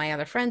from one of my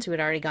other friends who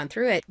had already gone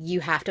through it, you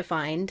have to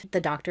find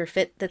the doctor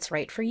fit that's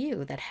right for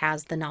you, that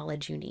has the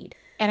knowledge you need.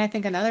 And I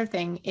think another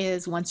thing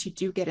is once you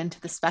do get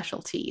into the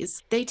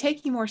specialties, they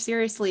take you more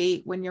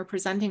seriously when you're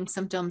presenting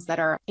symptoms that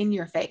are in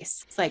your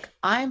face. It's like,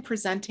 I'm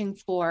presenting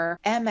for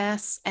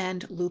MS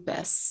and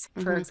lupus,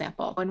 for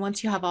example. And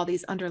once you have all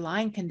these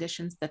underlying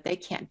conditions that they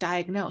can't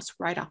diagnose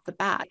right off the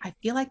bat, I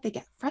feel like they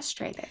get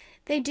frustrated.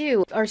 They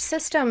do. Our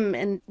system,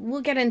 and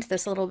we'll get into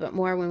this a little bit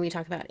more when we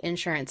talk about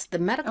insurance, the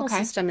medical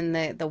system in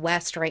the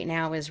West right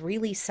now is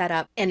really set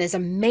up and is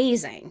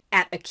amazing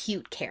at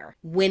acute care.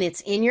 When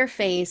it's in your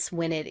face,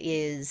 when it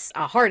is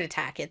a heart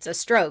attack, it's a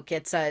stroke,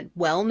 it's a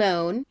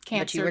well-known,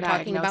 what you were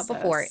talking about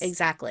before,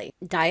 exactly,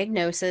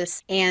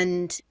 diagnosis,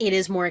 and it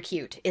is more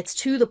acute. It's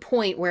to the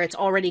point where it's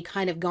already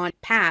kind of gone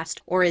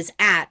past or is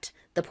at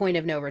the point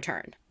of no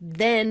return.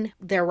 Then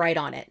they're right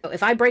on it.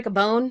 If I break a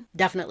bone,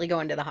 definitely go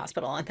into the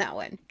hospital on that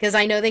one, because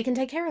I know they can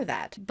take care of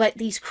that. But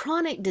these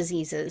chronic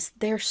diseases,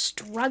 they're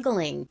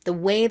struggling. The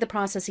way the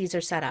processes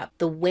are set up,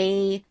 the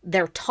way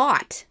they're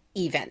taught,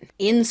 even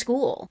in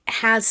school,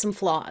 has some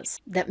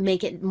flaws that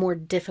make it more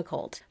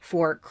difficult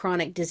for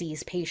chronic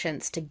disease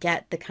patients to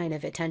get the kind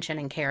of attention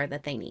and care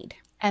that they need.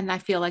 And I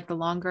feel like the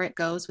longer it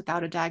goes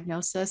without a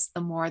diagnosis,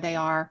 the more they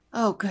are,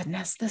 oh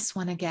goodness, this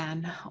one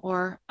again.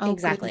 Or, oh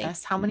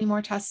goodness, how many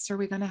more tests are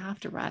we going to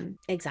have to run?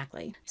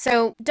 Exactly.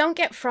 So don't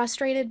get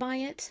frustrated by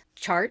it.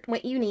 Chart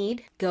what you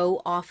need.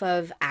 Go off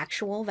of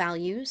actual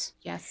values.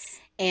 Yes.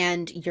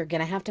 And you're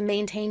going to have to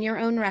maintain your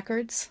own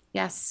records.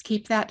 Yes.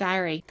 Keep that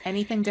diary.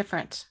 Anything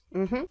different.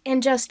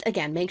 And just,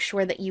 again, make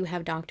sure that you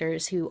have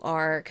doctors who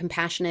are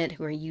compassionate,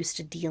 who are used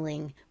to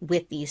dealing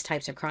with these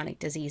types of chronic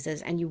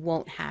diseases, and you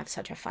won't have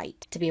such a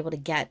fight to be able to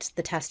get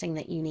the testing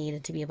that you need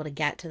and to be able to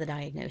get to the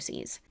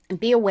diagnoses. And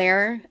be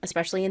aware,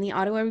 especially in the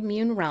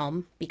autoimmune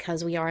realm,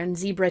 because we are in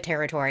zebra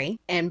territory.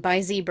 And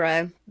by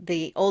zebra,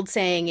 the old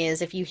saying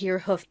is, if you hear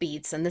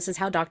hoofbeats, and this is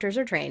how doctors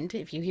are trained,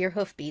 if you hear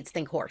hoofbeats,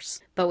 think horse.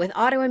 But with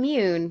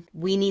autoimmune,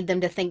 we need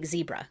them to think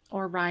zebra.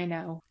 Or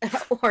rhino.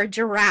 Or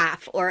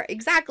giraffe, or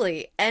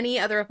exactly any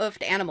other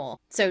hoofed animal.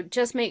 So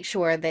just make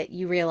sure that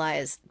you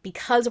realize,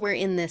 because we're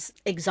in this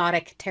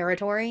exotic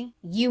territory,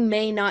 you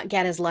may not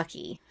get as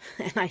lucky,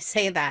 and I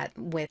say that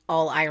with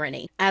all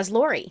irony, as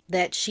Lori,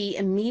 that she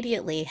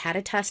immediately had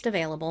a test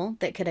available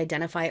that could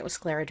identify it was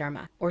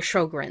scleroderma or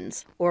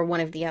Sjogren's or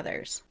one of the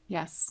others.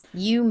 Yes.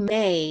 You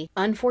may,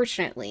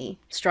 unfortunately,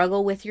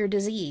 struggle with your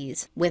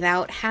disease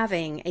without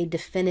having a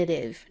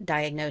definitive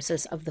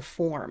diagnosis of the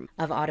form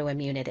of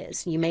autoimmune it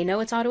is. You may know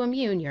it's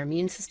autoimmune, your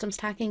immune system's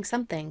attacking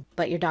something,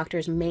 but your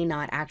doctors may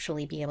not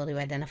actually be able to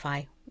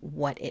identify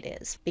what it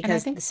is,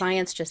 because the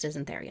science just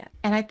isn't there yet.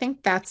 And I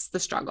think that's the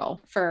struggle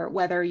for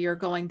whether you're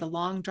going the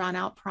long drawn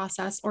out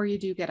process or you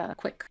do get a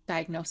quick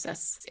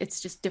diagnosis. It's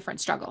just different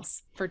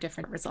struggles for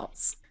different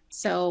results.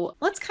 So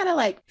let's kind of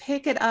like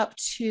pick it up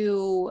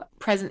to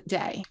present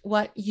day,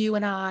 what you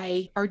and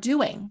I are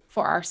doing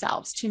for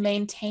ourselves to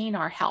maintain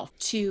our health,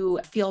 to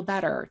feel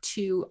better,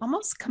 to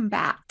almost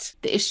combat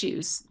the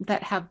issues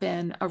that have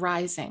been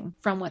arising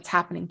from what's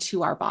happening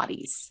to our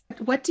bodies.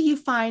 What do you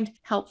find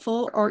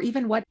helpful, or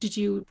even what did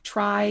you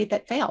try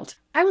that failed?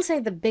 I will say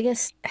the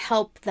biggest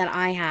help that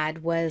I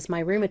had was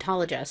my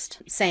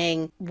rheumatologist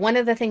saying, one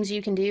of the things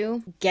you can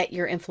do, get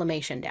your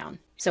inflammation down.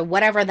 So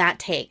whatever that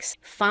takes,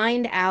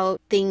 find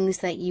out things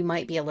that you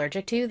might be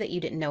allergic to that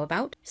you didn't know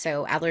about.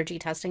 So allergy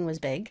testing was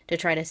big to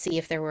try to see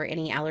if there were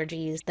any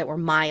allergies that were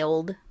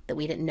mild that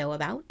we didn't know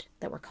about,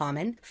 that were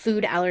common.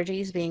 Food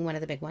allergies being one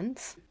of the big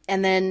ones.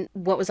 And then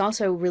what was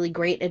also really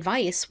great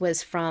advice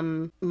was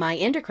from my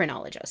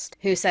endocrinologist,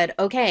 who said,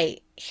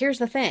 okay, here's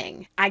the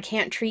thing. I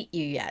can't treat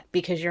you yet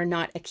because you're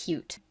not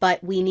acute,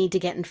 but we need to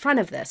get in front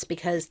of this,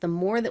 because the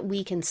more that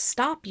we can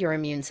stop your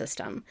immune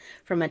system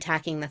from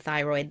attacking the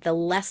thyroid, the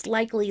less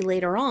likely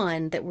later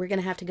on that we're going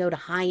to have to go to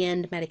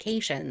high-end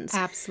medications.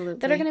 Absolutely.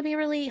 That are going to be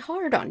really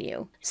hard on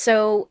you.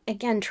 So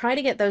again, try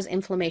to get those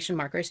inflammation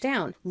markers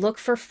down. Look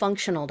for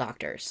functional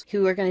doctors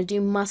who are going to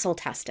do muscle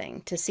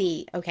testing to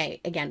see,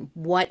 okay, again,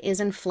 what is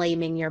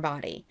inflaming your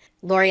body?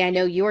 Lori, I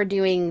know you're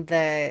doing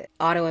the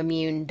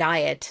autoimmune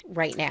diet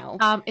right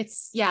now.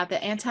 It's the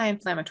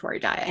anti-inflammatory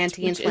diet, which is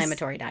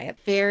Anti-inflammatory diet.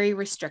 very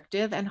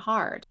restrictive and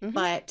hard, Mhm.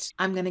 but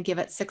I'm going to give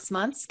it 6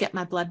 months, get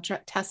my blood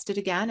tested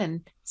again,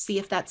 and see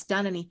if that's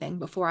done anything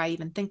before I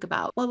even think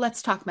about, well,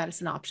 let's talk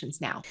medicine options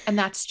now. And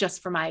that's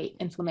just for my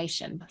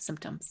inflammation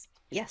symptoms.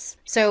 Yes.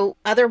 So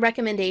other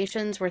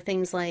recommendations were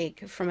things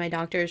like, from my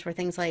doctors, were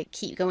things like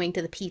keep going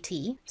to the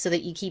PT so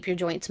that you keep your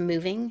joints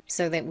moving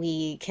so that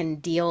we can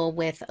deal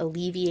with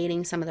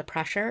alleviating some of the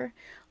pressure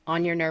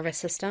on your nervous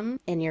system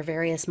in your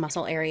various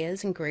muscle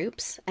areas and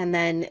groups. And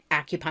then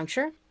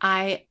acupuncture.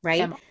 I Right?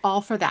 am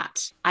all for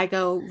that. I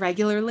go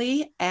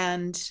regularly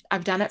and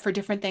I've done it for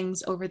different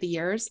things over the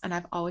years, and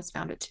I've always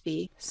found it to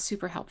be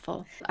super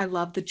helpful. I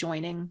love the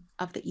joining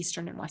of the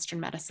Eastern and Western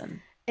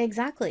medicine.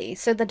 Exactly.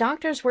 So the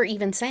doctors were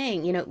even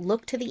saying,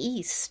 look to the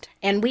east.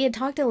 And we had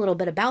talked a little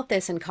bit about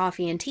this in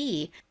coffee and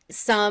tea.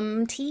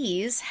 Some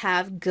teas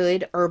have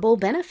good herbal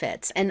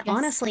benefits. And Yes.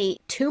 honestly,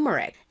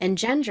 turmeric and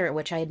ginger,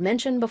 which I had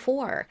mentioned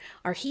before,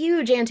 are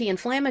huge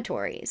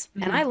anti-inflammatories.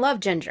 And I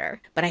love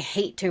ginger, but I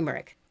hate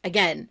turmeric.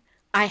 Again,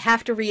 I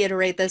have to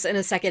reiterate this in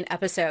a second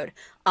episode.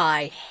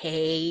 I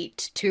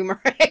hate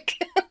turmeric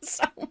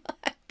so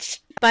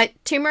much. But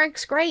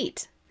turmeric's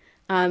great.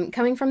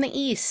 Coming from the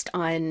East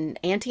on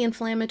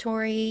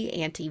anti-inflammatory,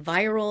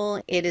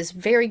 antiviral, it is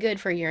very good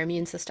for your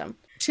immune system.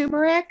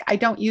 Turmeric, I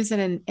don't use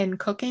it in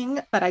cooking,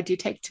 but I do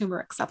take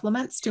turmeric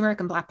supplements, turmeric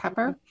and black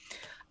pepper.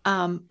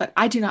 But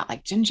I do not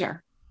like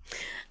ginger.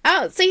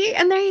 Oh, see,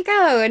 and there you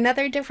go.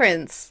 Another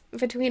difference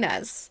between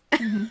us.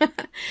 Mm-hmm.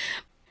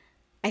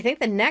 I think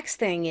the next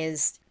thing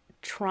is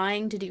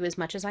trying to do as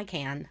much as I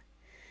can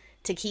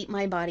to keep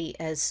my body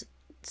as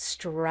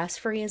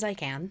stress-free as I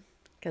can,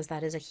 because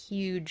that is a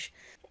huge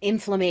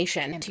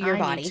inflammation to your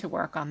body. I need to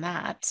work on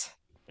that.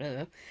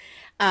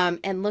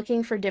 And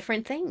looking for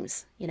different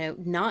things,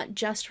 not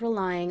just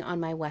relying on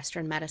my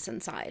Western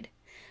medicine side,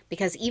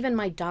 because even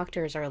my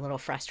doctors are a little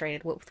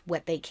frustrated with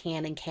what they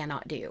can and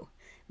cannot do.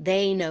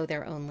 They know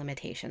their own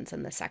limitations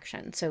in this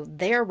section. So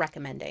they're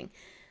recommending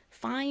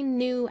find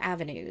new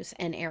avenues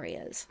and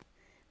areas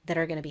that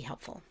are going to be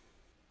helpful.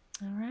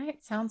 All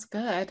right, sounds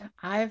good.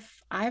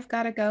 I've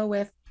got to go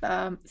with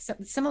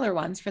similar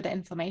ones for the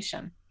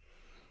inflammation.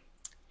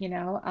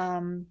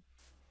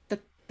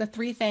 The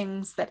three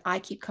things that I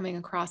keep coming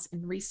across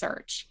in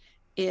research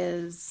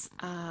is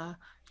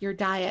your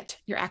diet,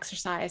 your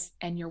exercise,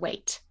 and your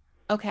weight.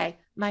 Okay,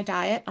 my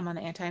diet, I'm on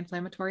the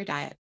anti-inflammatory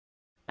diet.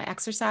 My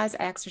exercise,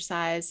 I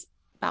exercise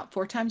about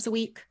 4 times a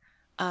week.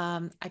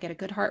 I get a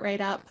good heart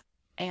rate up,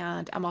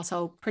 and I'm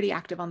also pretty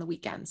active on the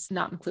weekends,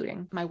 not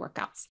including my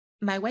workouts.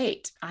 My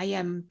weight, I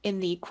am in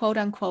the quote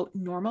unquote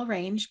normal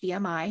range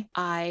BMI.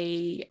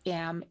 I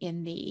am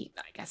in the,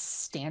 I guess,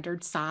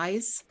 standard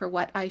size for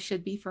what I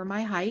should be for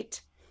my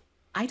height.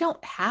 I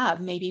don't have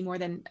maybe more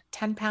than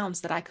 10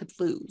 pounds that I could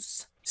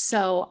lose.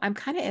 So I'm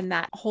kind of in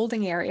that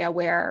holding area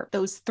where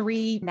those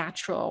three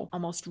natural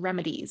almost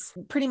remedies,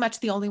 pretty much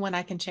the only one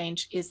I can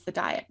change is the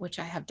diet, which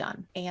I have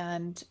done,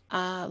 and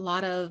a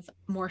lot of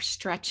more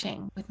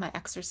stretching with my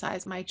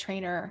exercise. My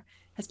trainer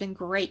has been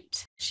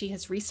great. She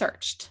has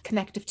researched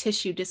connective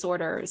tissue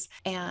disorders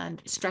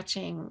and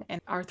stretching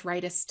and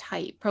arthritis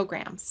type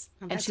programs.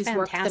 Oh, and that's she's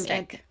fantastic.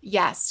 worked them in.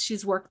 Yes,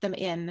 she's worked them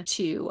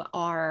into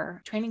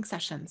our training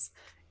sessions.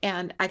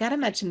 And I got to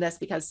mention this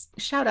because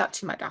shout out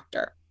to my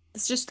doctor.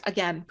 This just,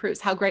 again, proves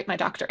how great my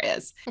doctor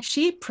is.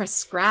 She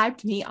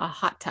prescribed me a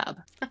hot tub.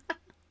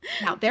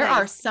 Now, there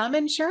are some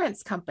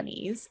insurance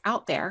companies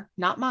out there,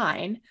 not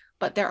mine,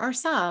 but there are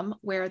some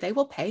where they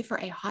will pay for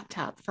a hot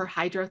tub for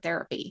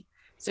hydrotherapy.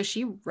 So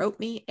she wrote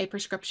me a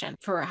prescription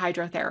for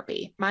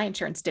hydrotherapy. My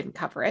insurance didn't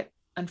cover it,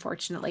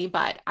 unfortunately,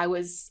 but I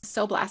was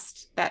so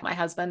blessed that my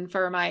husband,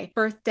 for my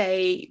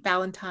birthday,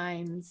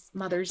 Valentine's,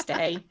 Mother's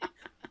Day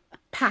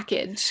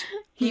package,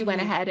 he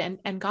went ahead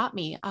and got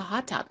me a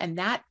hot tub. And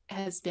that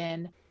has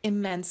been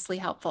immensely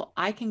helpful.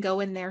 I can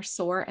go in there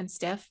sore and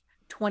stiff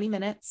 20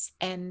 minutes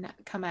and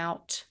come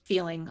out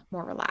feeling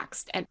more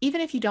relaxed. And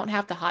even if you don't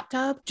have the hot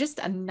tub, just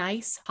a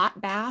nice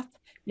hot bath,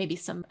 maybe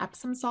some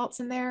Epsom salts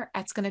in there,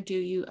 that's going to do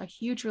you a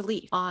huge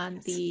relief on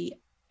the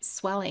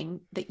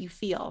swelling that you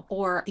feel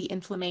or the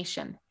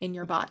inflammation in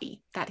your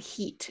body. That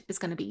heat is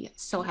going to be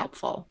so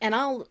helpful. And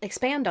I'll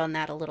expand on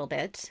that a little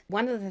bit.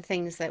 One of the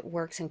things that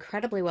works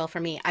incredibly well for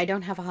me, I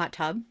don't have a hot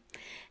tub,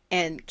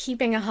 and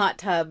keeping a hot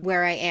tub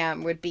where I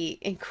am would be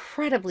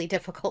incredibly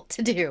difficult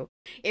to do.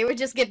 It would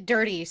just get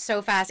dirty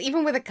so fast.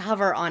 Even with a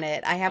cover on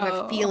it, I have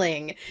a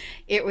feeling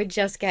it would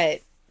just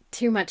get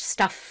too much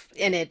stuff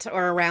in it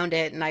or around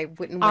it, and I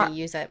wouldn't want to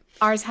use it.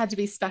 Ours had to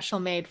be special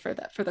made for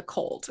the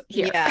cold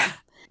here. Yeah.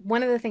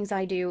 One of the things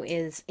I do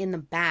is in the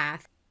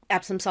bath,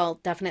 Epsom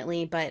salt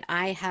definitely, but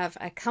I have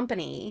a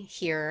company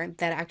here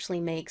that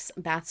actually makes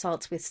bath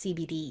salts with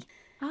CBD.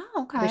 Oh,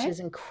 okay. Which is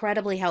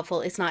incredibly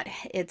helpful. It's not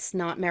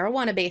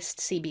marijuana-based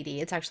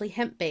CBD. It's actually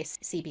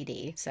hemp-based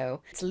CBD.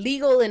 So it's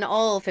legal in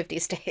all 50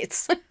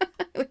 states,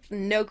 with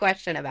no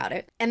question about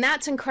it. And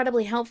that's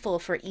incredibly helpful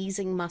for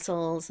easing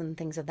muscles and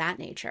things of that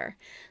nature.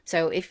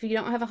 So if you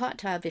don't have a hot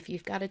tub, if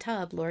you've got a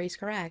tub, Lori's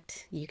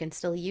correct, you can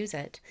still use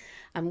it.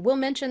 We'll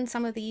mention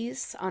some of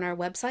these on our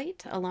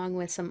website, along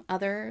with some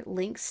other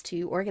links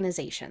to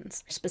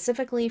organizations,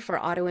 specifically for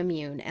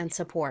autoimmune and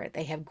support.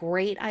 They have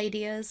great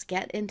ideas,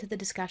 get into the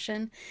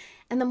discussion,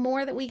 and the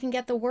more that we can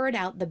get the word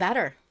out, the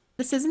better.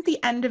 This isn't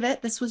the end of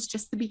it. This was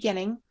just the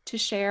beginning to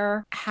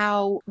share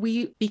how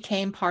we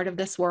became part of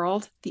this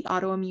world, the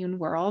autoimmune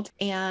world,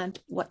 and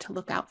what to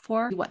look out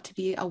for, what to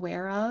be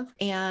aware of.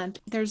 And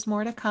there's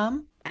more to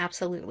come.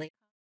 Absolutely.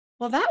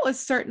 Well, that was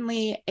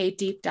certainly a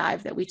deep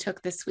dive that we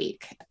took this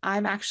week.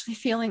 I'm actually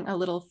feeling a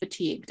little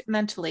fatigued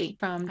mentally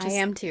from I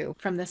am too.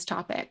 from this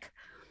topic.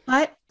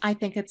 But I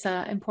think it's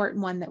an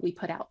important one that we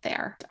put out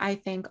there. I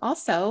think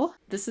also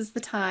this is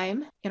the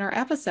time in our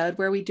episode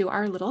where we do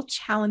our little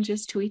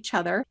challenges to each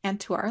other and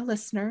to our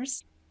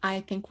listeners.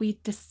 I think we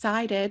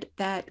decided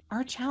that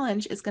our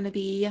challenge is going to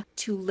be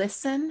to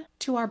listen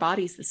to our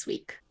bodies this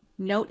week.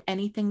 Note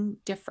anything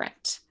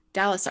different.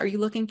 Dallas, are you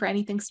looking for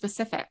anything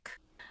specific?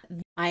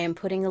 I am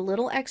putting a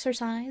little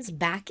exercise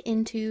back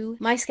into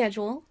my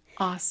schedule.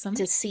 Awesome.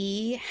 To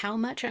see how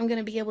much I'm going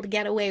to be able to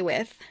get away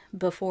with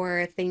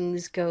before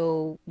things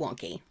go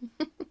wonky.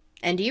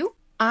 And you?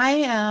 I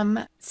am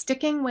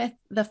sticking with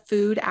the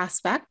food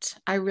aspect.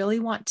 I really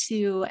want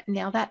to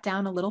nail that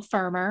down a little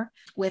firmer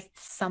with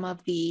some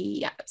of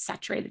the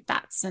saturated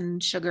fats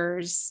and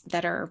sugars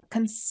that are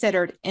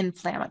considered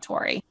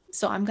inflammatory.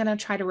 So I'm going to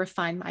try to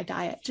refine my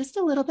diet just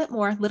a little bit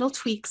more, little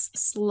tweaks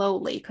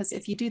slowly, because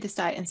if you do this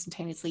diet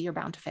instantaneously, you're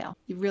bound to fail.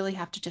 You really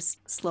have to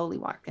just slowly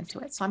walk into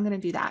it. So I'm going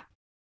to do that.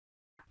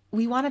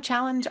 We want to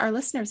challenge our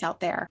listeners out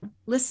there.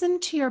 Listen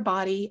to your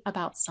body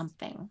about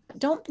something.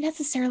 Don't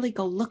necessarily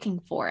go looking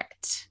for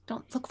it.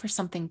 Don't look for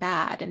something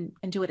bad and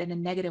do it in a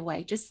negative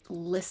way. Just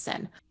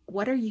listen.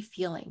 What are you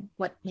feeling?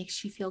 What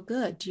makes you feel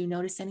good? Do you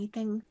notice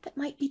anything that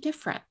might be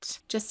different?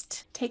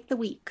 Just take the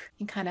week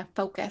and kind of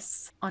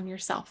focus on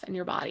yourself and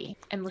your body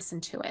and listen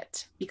to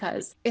it,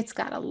 because it's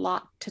got a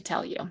lot to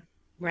tell you.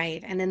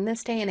 Right. And in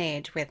this day and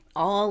age, with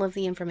all of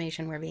the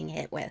information we're being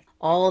hit with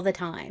all the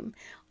time,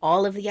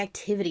 all of the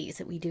activities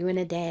that we do in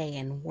a day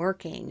and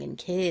working and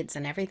kids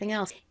and everything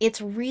else, it's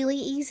really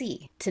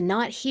easy to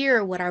not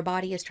hear what our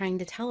body is trying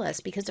to tell us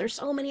because there's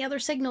so many other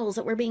signals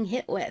that we're being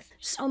hit with,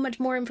 so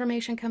much more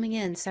information coming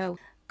in. So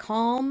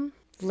calm,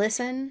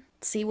 listen,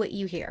 see what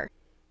you hear.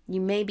 You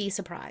may be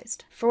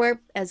surprised.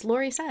 For, as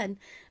Lori said,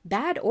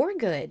 bad or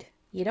good,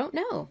 you don't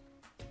know.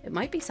 It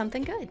might be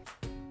something good.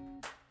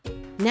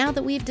 Now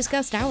that we've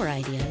discussed our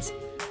ideas,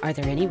 are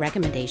there any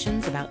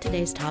recommendations about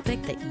today's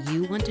topic that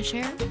you want to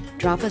share?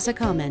 Drop us a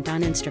comment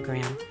on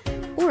Instagram.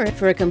 Or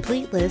for a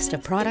complete list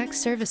of products,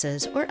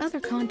 services, or other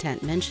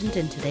content mentioned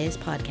in today's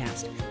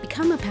podcast,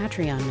 become a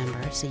Patreon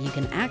member so you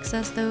can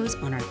access those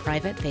on our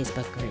private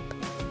Facebook group.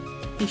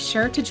 Be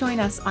sure to join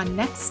us on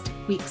next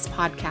week's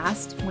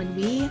podcast when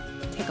we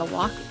take a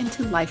walk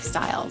into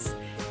lifestyles.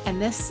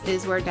 And this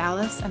is where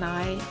Dallas and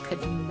I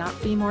could not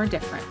be more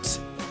different.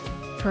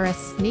 For a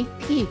sneak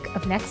peek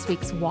of next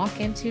week's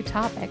walk into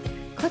topic,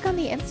 click on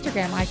the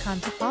Instagram icon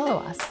to follow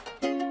us.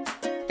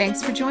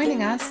 Thanks for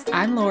joining us.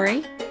 I'm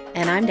Lori.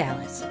 And I'm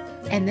Dallas.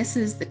 And this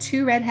is the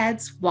Two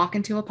Redheads Walk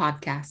Into a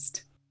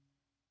Podcast.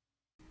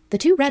 The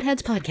Two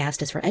Redheads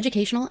podcast is for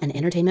educational and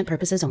entertainment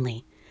purposes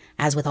only.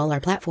 As with all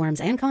our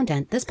platforms and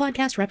content, this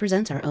podcast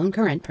represents our own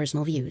current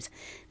personal views.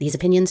 These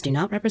opinions do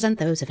not represent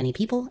those of any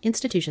people,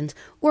 institutions,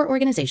 or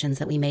organizations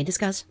that we may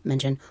discuss,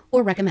 mention,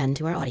 or recommend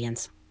to our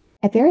audience.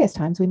 At various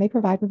times, we may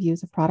provide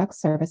reviews of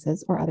products,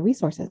 services, or other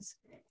resources.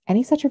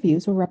 Any such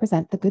reviews will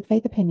represent the good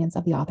faith opinions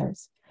of the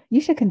authors.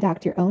 You should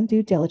conduct your own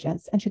due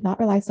diligence and should not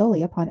rely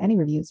solely upon any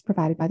reviews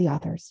provided by the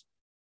authors.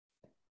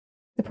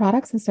 The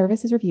products and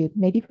services reviewed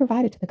may be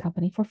provided to the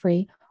company for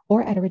free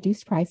or at a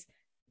reduced price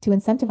to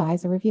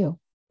incentivize a review.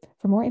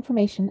 For more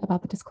information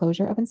about the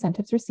disclosure of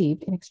incentives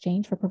received in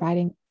exchange for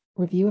providing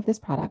review of this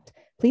product,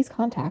 please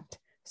contact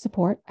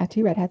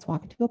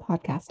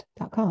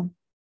support@tworedheadswalkintoapodcast.com.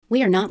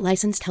 We are not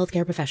licensed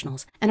healthcare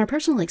professionals, and our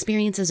personal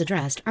experiences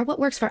addressed are what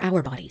works for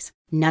our bodies.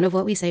 None of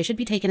what we say should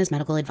be taken as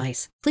medical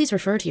advice. Please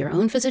refer to your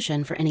own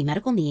physician for any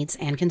medical needs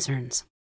and concerns.